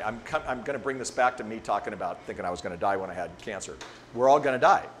die. I'm going to bring this back to me talking about thinking I was going to die when I had cancer. We're all going to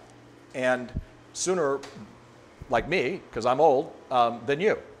die. And sooner, like me, because I'm old, than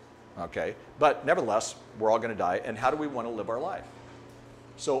you. Okay? But nevertheless, we're all going to die. And how do we want to live our life?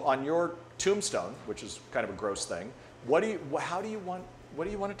 So on your tombstone, which is kind of a gross thing, what do you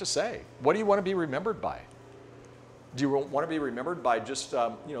want it to say? What do you want to be remembered by? Do you want to be remembered by just,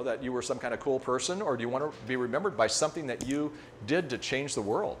 that you were some kind of cool person, or do you want to be remembered by something that you did to change the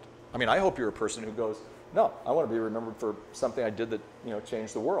world? I mean, I hope you're a person who goes, no, I want to be remembered for something I did that,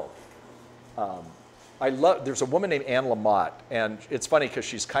 changed the world. There's a woman named Anne Lamott, and it's funny because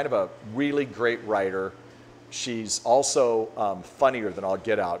she's kind of a really great writer. She's also funnier than all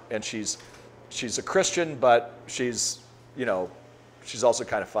get out, and she's a Christian, but she's also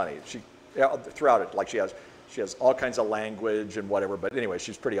kind of funny. Throughout it, like she has all kinds of language and whatever, but anyway,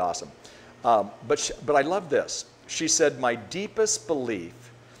 she's pretty awesome. But I love this. She said, "My deepest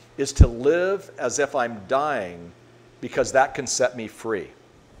belief is to live as if I'm dying because that can set me free."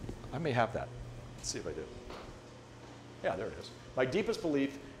 I may have that. Let's see if I do. Yeah, there it is. My deepest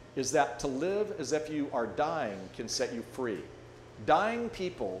belief is that to live as if you are dying can set you free. Dying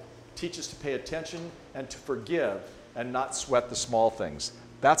people teach us to pay attention and to forgive and not sweat the small things.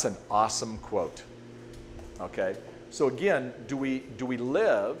 That's an awesome quote. Okay? So again, do we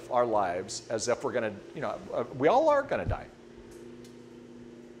live our lives as if we're going to, we all are going to die.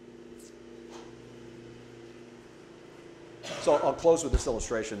 So I'll close with this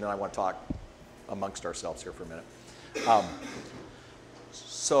illustration, then I want to talk amongst ourselves here for a minute.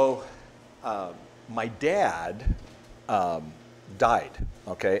 My dad died,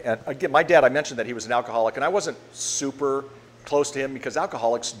 okay? And again, my dad, I mentioned that he was an alcoholic, and I wasn't super close to him because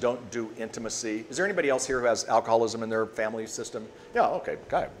alcoholics don't do intimacy. Is there anybody else here who has alcoholism in their family system? Yeah, okay,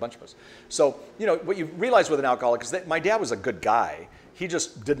 a bunch of us. So, what you realize with an alcoholic is that my dad was a good guy. He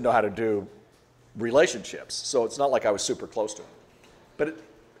just didn't know how to do relationships, so it's not like I was super close to him. But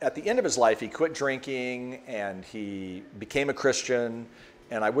at the end of his life, he quit drinking and he became a Christian.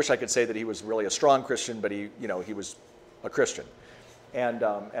 And I wish I could say that he was really a strong Christian, but he was a Christian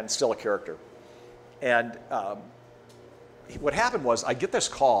and still a character. And what happened was I get this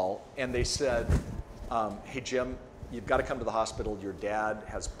call and they said, "Hey Jim, you've got to come to the hospital. Your dad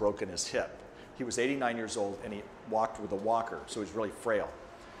has broken his hip." He was 89 years old and he walked with a walker, so he's really frail.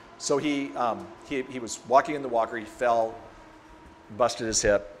 So he was walking in the walker, he fell, busted his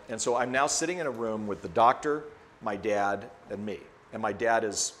hip, and so I'm now sitting in a room with the doctor, my dad, and me. And my dad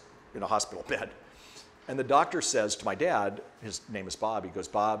is in a hospital bed. And the doctor says to my dad, his name is Bob, he goes,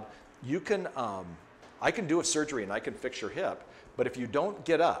 "Bob, I can do a surgery and I can fix your hip, but if you don't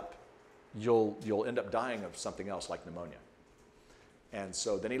get up, you'll end up dying of something else like pneumonia." And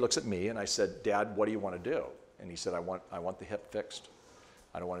so then he looks at me and I said, "Dad, what do you want to do?" And he said, I want the hip fixed.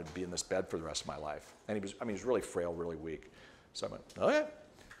 I don't want to be in this bed for the rest of my life. And he was really frail, really weak. So I went, "Okay."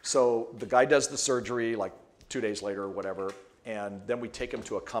 So the guy does the surgery like 2 days later or whatever, and then we take him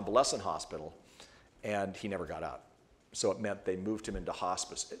to a convalescent hospital, and he never got out. So it meant they moved him into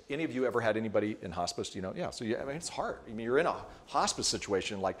hospice. Any of you ever had anybody in hospice? Yeah. So it's hard. You're in a hospice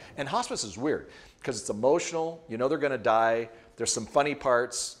situation, and hospice is weird because it's emotional. They're going to die. There's some funny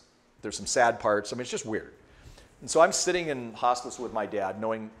parts. There's some sad parts. It's just weird. And so I'm sitting in hospice with my dad,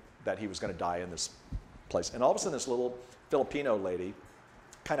 knowing that he was going to die in this place. And all of a sudden, this little Filipino lady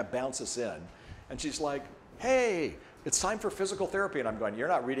kind of bounces in, and she's like, "Hey, it's time for physical therapy." And I'm going, "You're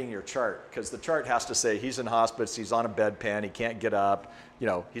not reading your chart, because the chart has to say he's in hospice, he's on a bedpan, he can't get up,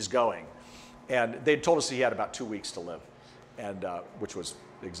 he's going." And they'd told us he had about 2 weeks to live, and which was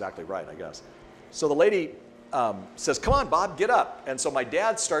exactly right, I guess. So the lady says, "Come on, Bob, get up." And so my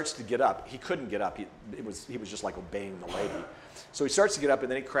dad starts to get up. He couldn't get up. He was just like obeying the lady. So he starts to get up,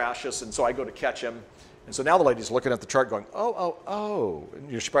 and then he crashes, and so I go to catch him. And so now the lady's looking at the chart going, oh.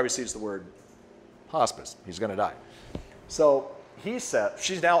 And she probably sees the word hospice. He's going to die. So he said,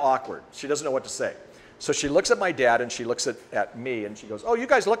 she's now awkward. She doesn't know what to say. So she looks at my dad and she looks at me and she goes, "Oh, you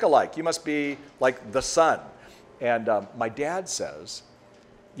guys look alike. You must be like the son." And my dad says,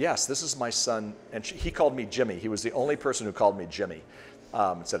 "Yes, this is my son." And he called me Jimmy. He was the only person who called me Jimmy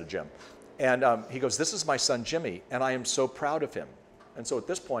instead of Jim. And he goes, "This is my son Jimmy, and I am so proud of him." And so at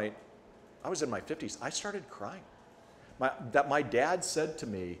this point, I was in my 50s. I started crying. My dad said to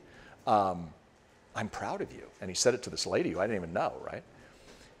me, "I'm proud of you." And he said it to this lady who I didn't even know, right?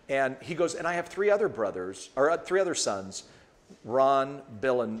 And he goes, "And I have three other sons, Ron,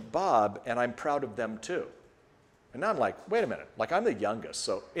 Bill, and Bob, and I'm proud of them too." And now I'm like, wait a minute, like I'm the youngest.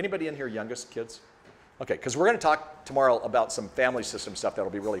 So anybody in here youngest kids? Okay, because we're going to talk tomorrow about some family system stuff that'll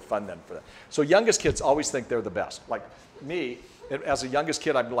be really fun then for that. So youngest kids always think they're the best. Like me, as a youngest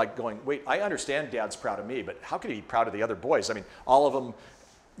kid, I'm like going, wait, I understand Dad's proud of me, but how could he be proud of the other boys? I mean, all of them,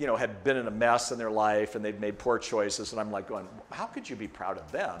 you know, had been in a mess in their life and they'd made poor choices, and I'm like going, how could you be proud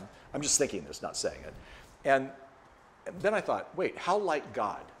of them? I'm just thinking this, not saying it. And then I thought, wait, how like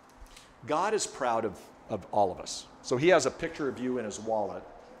God? God is proud of all of us. So he has a picture of you in his wallet,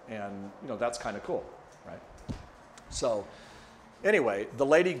 and you know, that's kind of cool, right? So anyway, the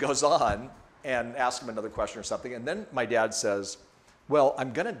lady goes on and asks him another question or something, and then my dad says, well,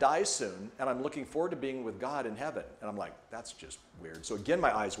 I'm going to die soon, and I'm looking forward to being with God in heaven. And I'm like, that's just weird. So again,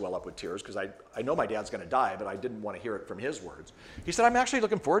 my eyes well up with tears, because I know my dad's going to die, but I didn't want to hear it from his words. He said, I'm actually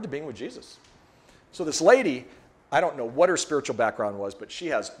looking forward to being with Jesus. So this lady, I don't know what her spiritual background was, but she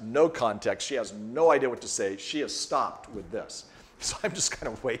has no context. She has no idea what to say. She has stopped with this. So I'm just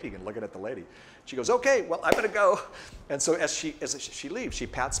kind of waiting and looking at the lady. She goes, okay, well, I'm going to go. And so as she leaves, she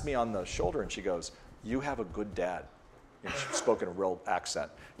pats me on the shoulder and she goes, you have a good dad. And she spoke in a real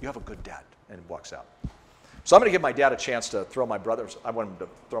accent. You have a good dad. And walks out. So I'm going to give my dad a chance to throw my brothers. I want him to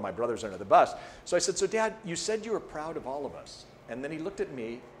throw my brothers under the bus. So I said, so Dad, you said you were proud of all of us. And then he looked at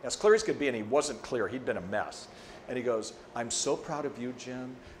me as clear as could be, and he wasn't clear. He'd been a mess. And he goes, I'm so proud of you,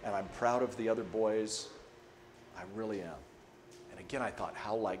 Jim, and I'm proud of the other boys. I really am. And again, I thought,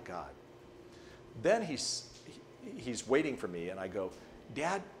 how like God. Then he's waiting for me, and I go,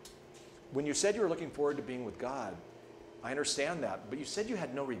 Dad, when you said you were looking forward to being with God, I understand that, but you said you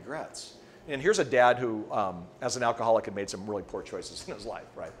had no regrets. And here's a dad who, as an alcoholic, had made some really poor choices in his life,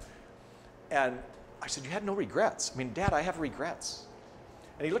 right? And I said, you had no regrets. I mean, Dad, I have regrets.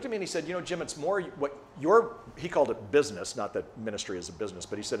 And he looked at me and he said, you know, Jim, it's more what he called it business, not that ministry is a business,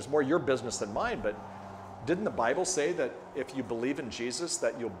 but he said, it's more your business than mine. But didn't the Bible say that if you believe in Jesus,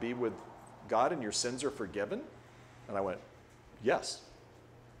 that you'll be with God and your sins are forgiven? And I went, yes.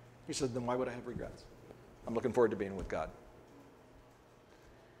 He said, then why would I have regrets? I'm looking forward to being with God.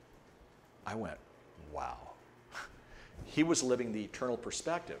 I went, wow. He was living the eternal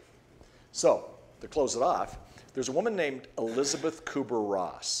perspective. So, to close it off, there's a woman named Elizabeth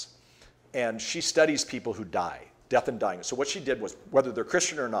Kubler-Ross, and she studies people who die, death and dying. So what she did was, whether they're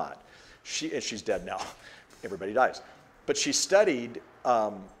Christian or not, she's dead now. Everybody dies. But she studied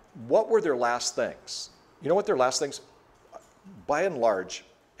what were their last things. You know what their last things? By and large,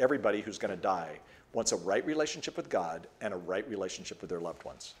 everybody who's going to die wants a right relationship with God and a right relationship with their loved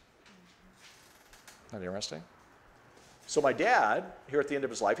ones. Isn't that interesting? So my dad, here at the end of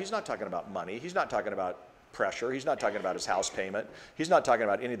his life, he's not talking about money. He's not talking about pressure. He's not talking about his house payment. He's not talking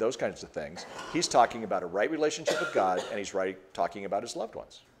about any of those kinds of things. He's talking about a right relationship with God, and he's talking about his loved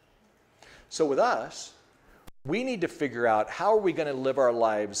ones. So with us, we need to figure out how are we going to live our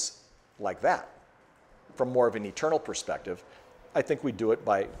lives like that from more of an eternal perspective. I think we do it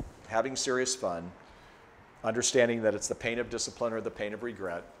by having serious fun, understanding that it's the pain of discipline or the pain of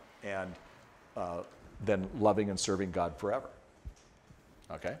regret, and then loving and serving God forever.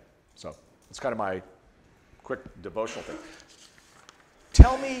 Okay? So it's kind of my quick devotional thing.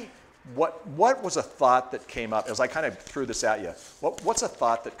 Tell me what was a thought that came up as I kind of threw this at you. What's a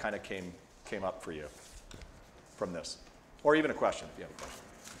thought that kind of came up for you from this? Or even a question if you have a question.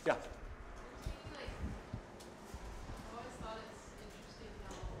 Yeah.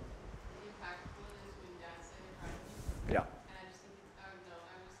 Yeah.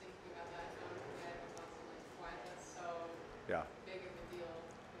 Yeah.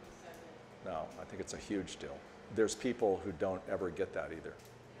 No, I think it's a huge deal. There's people who don't ever get that either.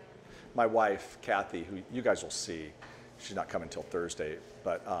 My wife, Kathy, who you guys will see, she's not coming until Thursday,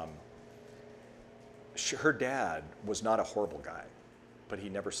 but her dad was not a horrible guy, but he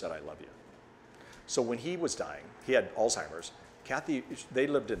never said, I love you. So when he was dying, he had Alzheimer's. Kathy, they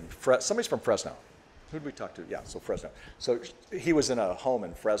lived in, somebody's from Fresno. Who did we talk to? Yeah, so Fresno. So he was in a home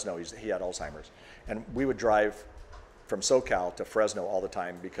in Fresno. He had Alzheimer's. And we would drive from SoCal to Fresno all the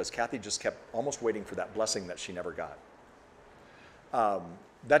time because Kathy just kept almost waiting for that blessing that she never got.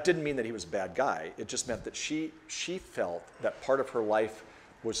 That didn't mean that he was a bad guy. It just meant that she felt that part of her life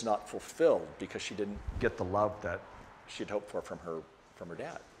was not fulfilled because she didn't get the love that she'd hoped for from her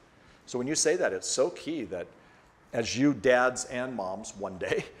dad. So when you say that, it's so key that as you dads and moms one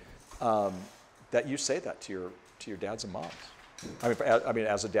day, that you say that to your dads and moms. I mean,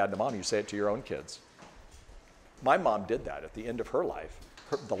 as a dad and a mom, you say it to your own kids. My mom did that at the end of her life.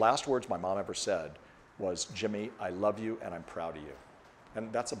 The last words my mom ever said was, Jimmy, I love you and I'm proud of you.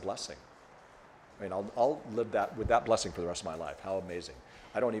 And that's a blessing. I mean, I'll live that with that blessing for the rest of my life. How amazing.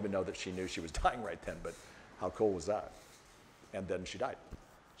 I don't even know that she knew she was dying right then, but how cool was that? And then she died.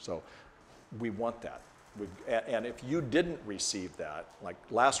 So we want that. And if you didn't receive that, like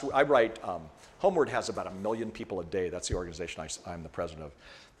last week, I write, Homeward has about 1 million people a day. That's the organization I'm the president of.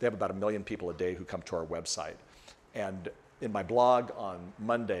 They have about 1 million people a day who come to our website. And in my blog on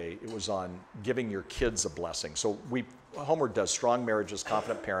Monday, it was on giving your kids a blessing. So Homeward does strong marriages,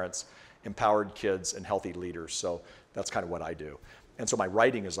 confident parents, empowered kids, and healthy leaders. So that's kind of what I do. And so my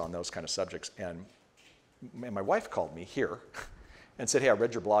writing is on those kind of subjects. And my wife called me here and said, hey, I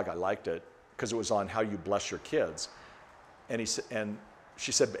read your blog, I liked it, because it was on how you bless your kids. And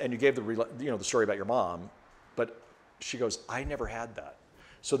she said, and you gave the story about your mom, but she goes, I never had that.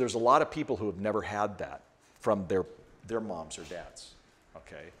 So there's a lot of people who have never had that from their moms or dads,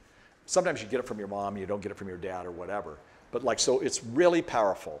 okay? Sometimes you get it from your mom, you don't get it from your dad or whatever. But like, so it's really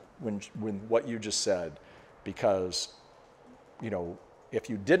powerful when what you just said, because, if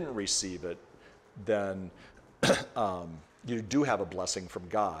you didn't receive it, then you do have a blessing from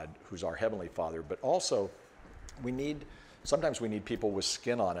God, who's our Heavenly Father. But also, sometimes we need people with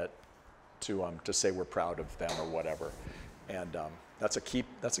skin on it to say we're proud of them or whatever. And that's a key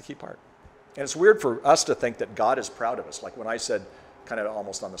part. And it's weird for us to think that God is proud of us. Like when I said, kind of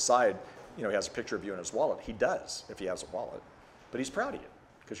almost on the side, he has a picture of you in his wallet. He does, if he has a wallet. But he's proud of you,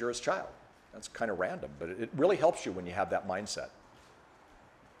 because you're his child. That's kind of random, but it really helps you when you have that mindset.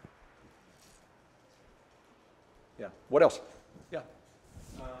 Yeah. What else? Yeah.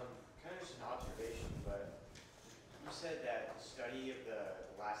 Kind of just an observation, but you said that study of the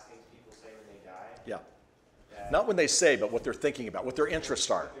last things people say when they die. Yeah. Not when they say, but what they're thinking about, what their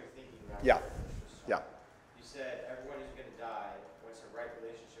interests are. What they're thinking about. Yeah. What their interests Yeah. are. You said everyone who's going to die wants a right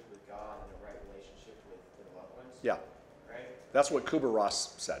relationship with God and a right relationship with their loved ones. Yeah. Right? That's what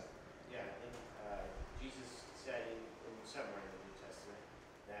Kubler-Ross said. Yeah. And Jesus said in somewhere in the New Testament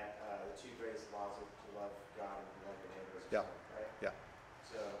that the two greatest laws are to love God and to love your neighbors. Yeah. Right? Yeah.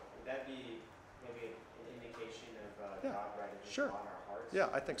 So would that be maybe an indication of Yeah. God writing Sure. on our hearts? Yeah,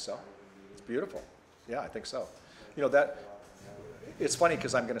 I think so. Rather than meeting? It's beautiful. Yeah, I think so. It's funny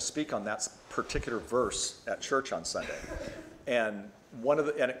because I'm going to speak on that particular verse at church on Sunday. And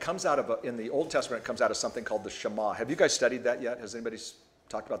it comes out of, in the Old Testament, it comes out of something called the Shema. Have you guys studied that yet? Has anybody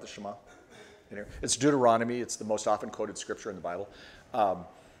talked about the Shema in here? It's Deuteronomy. It's the most often quoted scripture in the Bible.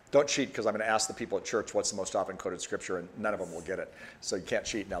 Don't cheat, because I'm going to ask the people at church what's the most often quoted scripture, and none of them will get it. So you can't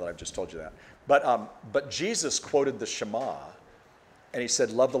cheat now that I've just told you that. But Jesus quoted the Shema, and he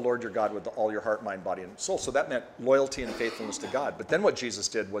said, love the Lord your God with all your heart, mind, body, and soul. So that meant loyalty and faithfulness to God. But then what Jesus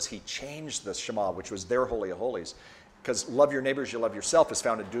did was he changed the Shema, which was their Holy of Holies, because love your neighbors, you love yourself is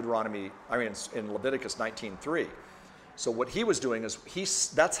found in Leviticus 19:3. So what he was doing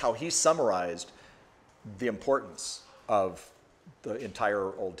is that's how he summarized the importance of the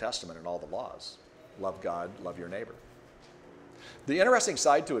entire Old Testament and all the laws. Love God, love your neighbor. The interesting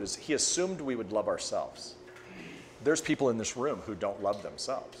side to it is he assumed we would love ourselves. There's people in this room who don't love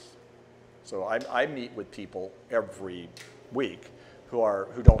themselves. So I meet with people every week who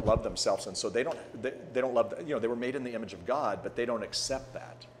don't love themselves, and so they don't love. They were made in the image of God, but they don't accept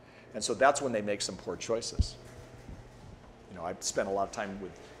that, and so that's when they make some poor choices. I've spent a lot of time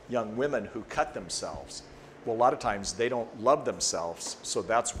with young women who cut themselves. Well, a lot of times they don't love themselves, so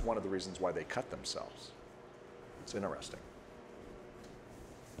that's one of the reasons why they cut themselves. It's interesting.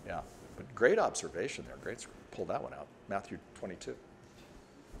 Yeah, but great observation there. Great. Pull that one out. Matthew 22.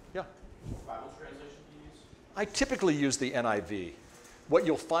 Yeah. What Bible translation do you use? I typically use the NIV. What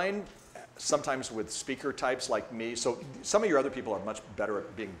you'll find sometimes with speaker types like me, so some of your other people are much better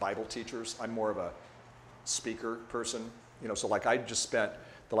at being Bible teachers. I'm more of a speaker person. So like I just spent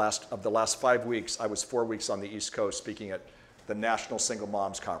the last 5 weeks, I was 4 weeks on the East Coast speaking at the National Single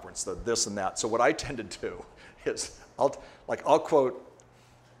Moms Conference, the this and that. So what I tend to do is I'll quote,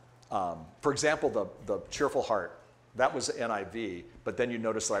 for example, the Cheerful Heart. That was NIV, but then you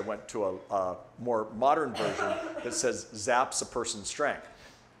notice that I went to a more modern version that says zaps a person's strength.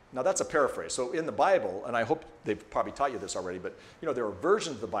 Now that's a paraphrase. So in the Bible, and I hope they've probably taught you this already, but there are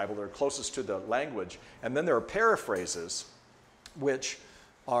versions of the Bible that are closest to the language, and then there are paraphrases which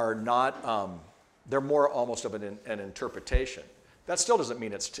are not, they're more almost of an interpretation. That still doesn't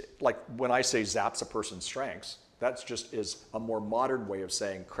mean it's, like when I say zaps a person's strengths, that just is a more modern way of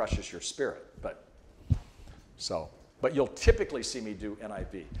saying crushes your spirit. But you'll typically see me do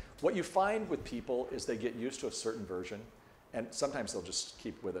NIV. What you find with people is they get used to a certain version, and sometimes they'll just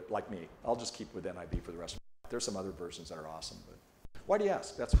keep with it, like me. I'll just keep with NIV for the rest of my life. There's some other versions that are awesome, but why do you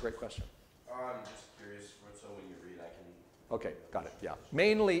ask? That's a great question. I'm just curious, so when you read, I can... Okay, got it, yeah.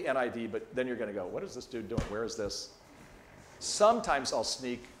 Mainly NIV, but then you're gonna go, what is this dude doing? Where is this? Sometimes I'll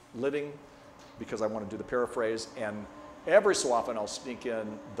sneak Living, because I want to do the paraphrase, and Every so often I'll sneak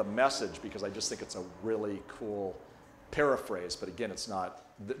in the Message because I just think it's a really cool paraphrase, but again, it's not,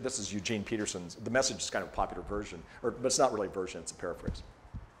 this is Eugene Peterson's, the Message is kind of a popular version, but it's not really a version, it's a paraphrase.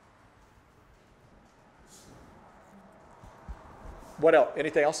 What else?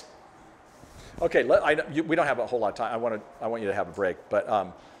 Anything else? Okay, we don't have a whole lot of time. I want you to have a break,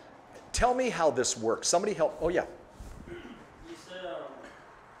 but tell me how this works. Somebody help, oh yeah. You said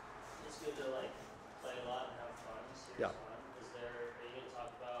it's good to like play a lot and have fun, serious fun. Are you going to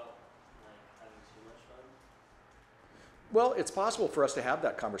talk about like having too much fun? Well, it's possible for us to have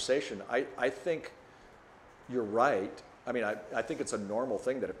that conversation. I think you're right. I mean, I think it's a normal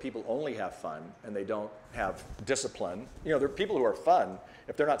thing that if people only have fun and they don't have discipline, there are people who are fun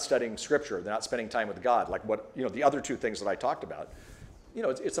if they're not studying Scripture, they're not spending time with God, like the other two things that I talked about.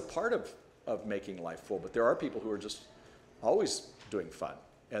 It's a part of making life full, but there are people who are just always doing fun,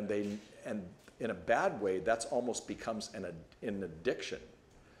 and in a bad way, that's almost becomes an addiction.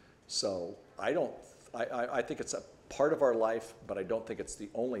 So I think it's a part of our life, but I don't think it's the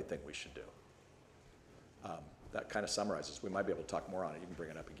only thing we should do. That kind of summarizes. We might be able to talk more on it. You can bring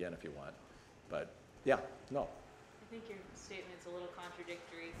it up again if you want. But yeah, no. I think your statement's a little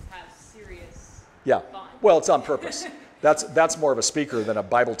contradictory. Have serious fun. Well, it's on purpose. That's more of a speaker than a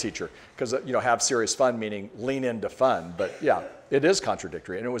Bible teacher, because have serious fun meaning lean into fun. But yeah, it is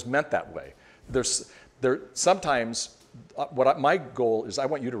contradictory, and it was meant that way. Sometimes my goal is I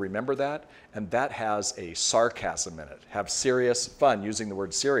want you to remember that, and that has a sarcasm in it. Have serious fun, using the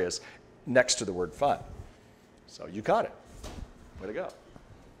word serious next to the word fun. So you got it. Way to go.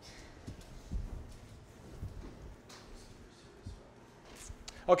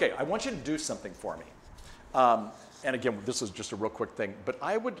 Okay, I want you to do something for me. And again, this is just a real quick thing, but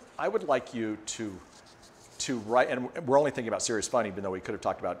I would like you to write, and we're only thinking about serious fun, even though we could have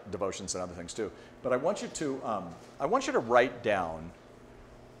talked about devotions and other things too. But I want you to write down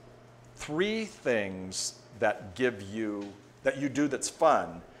 3 things that you do that's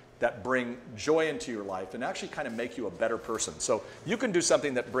fun, that bring joy into your life and actually kind of make you a better person. So you can do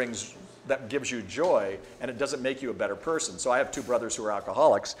something that gives you joy, and it doesn't make you a better person. So I have 2 brothers who are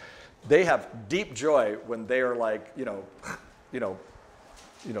alcoholics. They have deep joy when they are like,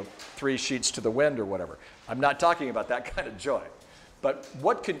 3 sheets to the wind or whatever. I'm not talking about that kind of joy. But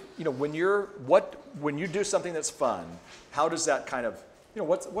when you do something that's fun, how does that kind of,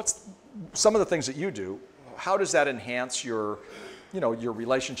 what's some of the things that you do, how does that enhance your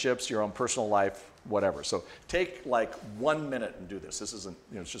relationships, your own personal life, whatever. So take like 1 minute and do this. This isn't,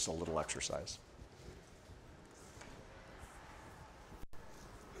 it's just a little exercise.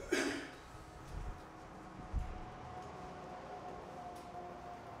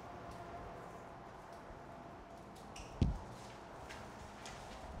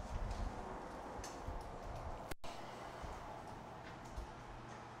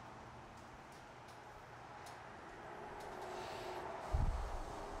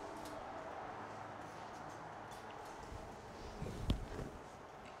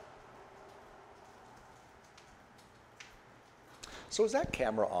 So is that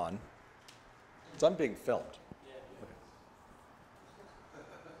camera on? So I'm being filmed.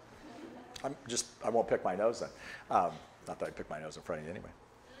 Okay. I won't pick my nose then. Not that I pick my nose in front of you anyway.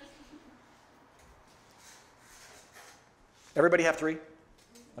 Everybody have 3?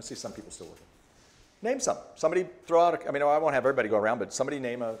 I see some people still looking. Name some. Somebody throw out, I won't have everybody go around, but somebody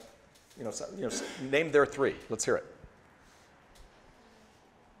name name their 3. Let's hear it.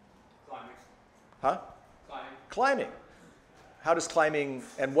 Climbing. Huh? Climbing. How does climbing,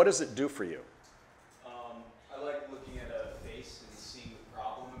 and what does it do for you? I like looking at a face and seeing the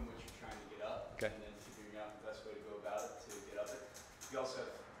problem in which you're trying to get up, okay, and then figuring out the best way to go about it to get up it. You also have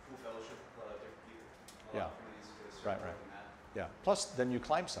cool fellowship with a lot of different people, a lot of communities to start working that. Yeah. Plus, then you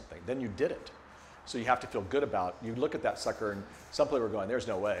climb something. Then you did it. So you have to feel good about. You look at that sucker, and some people are going, "There's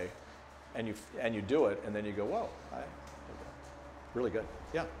no way," and you do it, and then you go, "Whoa, really good."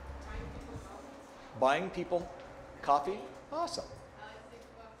 Yeah. Buying people coffee. Awesome.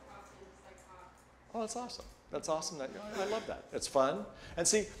 Oh, that's awesome. That's awesome. I love that. It's fun. And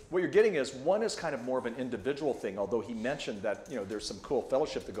see, what you're getting is one is kind of more of an individual thing, although he mentioned that there's some cool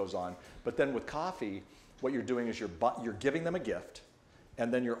fellowship that goes on. But then with coffee, what you're doing is you're giving them a gift,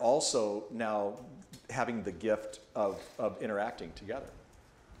 and then you're also now having the gift of interacting together.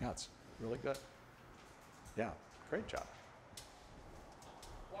 Yeah, it's really good. Yeah, great job.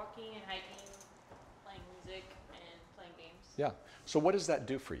 Walking and hiking, playing music, and playing games. Yeah. So what does that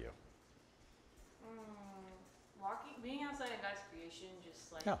do for you? Being outside of God's creation just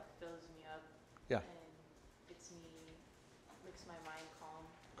fills me up. Yeah. And makes my mind calm.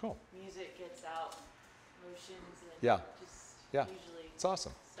 Cool. Music gets out motions and Yeah. just Yeah. usually It's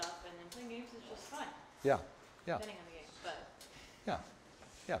awesome. stuff. And then playing games is just fun, Yeah, yeah, depending on the game. But yeah.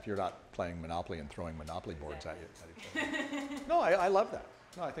 Yeah, if you're not playing Monopoly and throwing Monopoly boards at each other. No, I love that.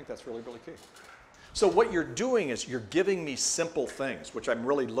 No, I think that's really, really key. So what you're doing is you're giving me simple things, which I'm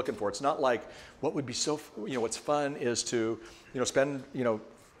really looking for. It's not like what would be so, what's fun is to, spend,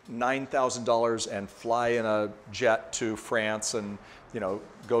 $9,000 and fly in a jet to France and,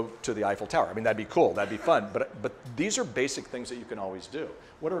 go to the Eiffel Tower. I mean, that'd be cool. That'd be fun. But these are basic things that you can always do.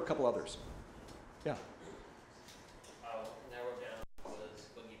 What are a couple others? Yeah. Narrow down was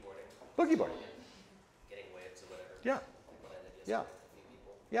boogie boarding. Boogie boarding. Getting waves or whatever. Yeah. What I did Yeah. yesterday with a few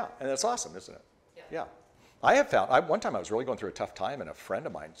people. Yeah, and that's awesome, isn't it? Yeah. Yeah. I have found, one time I was really going through a tough time, and a friend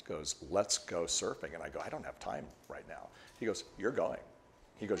of mine goes, let's go surfing. And I go, I don't have time right now. He goes, you're going.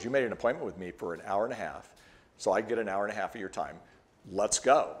 He goes, you made an appointment with me for an hour and a half, so I get an hour and a half of your time. Let's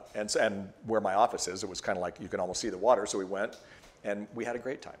go. And where my office is, it was kind of like you can almost see the water, so we went, and we had a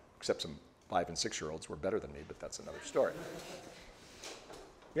great time, except some 5- and 6-year-olds were better than me, but that's another story.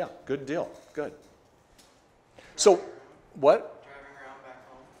 Yeah, good deal. Good. So, what? Driving around back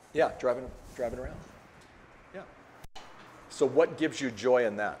home. Yeah, driving around. Yeah. So what gives you joy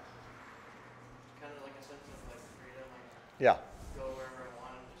in that? Kind of like a sense of like freedom, like Yeah, go wherever I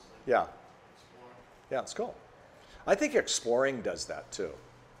want and just like yeah, explore. yeah, it's cool. I think exploring does that too.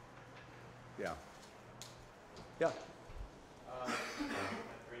 Yeah. Yeah,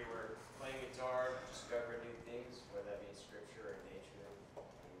 Where you were playing guitar, discovering new things, whether that be in scripture or nature,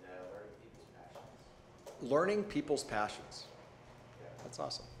 and learning people's passions. learning people's passions. Yeah. That's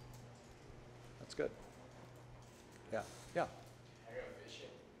awesome. That's good. Yeah, yeah. I go fishing.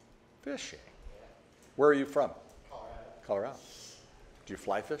 Fishing. Yeah. Where are you from? Colorado. Colorado. Do you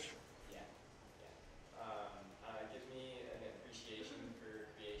fly fish? Yeah, yeah. Gives me an appreciation for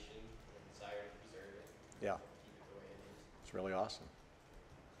creation and a desire to preserve it, Yeah, keep it the way it is. it's really awesome.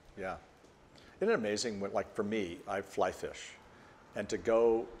 Yeah. Isn't it amazing when, like for me, I fly fish. And to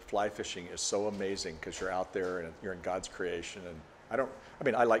go fly fishing is so amazing because you're out there and you're in God's creation.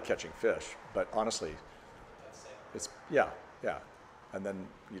 And I like catching fish, but honestly, That's sick. it's, yeah. And then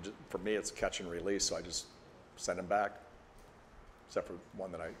for me, it's catch and release, so I just send them back, except for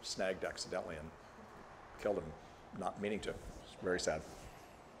one that I snagged accidentally and killed him, not meaning to. It's very sad.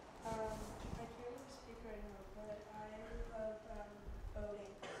 I can't really speak right now, but I love boating.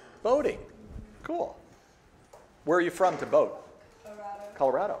 Boating, cool. Where are you from to boat? Colorado.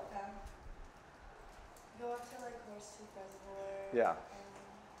 Colorado. Go up to like Horseshoe Reservoir. Yeah.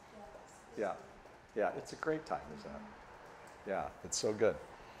 Yeah. Yeah, it's a great time, isn't it? Yeah, it's so good.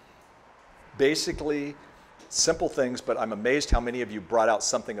 Basically, simple things, but I'm amazed how many of you brought out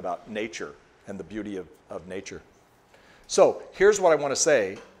something about nature and the beauty of nature. So here's what I want to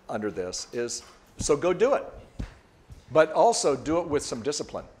say under this is, so go do it. But also do it with some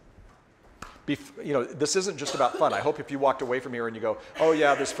discipline. This isn't just about fun. I hope if you walked away from here and you go, oh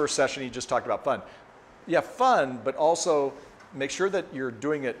yeah, this first session he just talked about fun. Yeah, fun, but also make sure that you're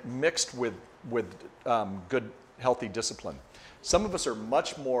doing it mixed with good, healthy discipline. Some of us are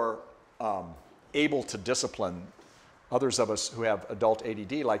much more able to discipline. Others of us who have adult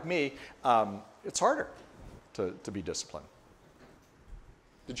ADD, like me, it's harder to be disciplined.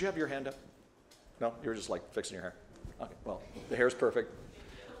 Did you have your hand up? No, you were just like fixing your hair. Okay, well, the hair's perfect.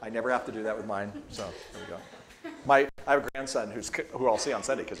 I never have to do that with mine, so there we go. I have a grandson who I'll see on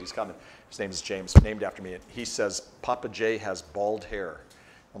Sunday because he's coming. His name is James, named after me. And he says, Papa J has bald hair.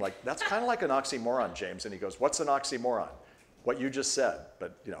 I'm like, that's kind of like an oxymoron, James. And he goes, what's an oxymoron? What you just said.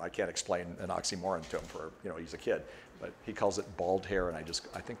 But I can't explain an oxymoron to him for, he's a kid. But he calls it bald hair, and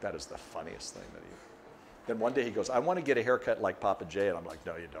I think that is the funniest thing that he. Then one day he goes, I want to get a haircut like Papa J. And I'm like,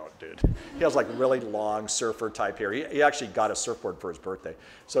 no, you don't, dude. He has like really long surfer type hair. He actually got a surfboard for his birthday.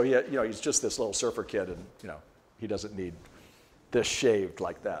 So he's just this little surfer kid, and he doesn't need this shaved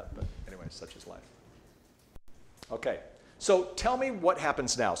like that. But anyway, such is life. Okay, so tell me what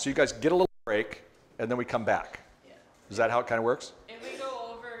happens now. So you guys get a little break, and then we come back. Yeah. Is that how it kind of works?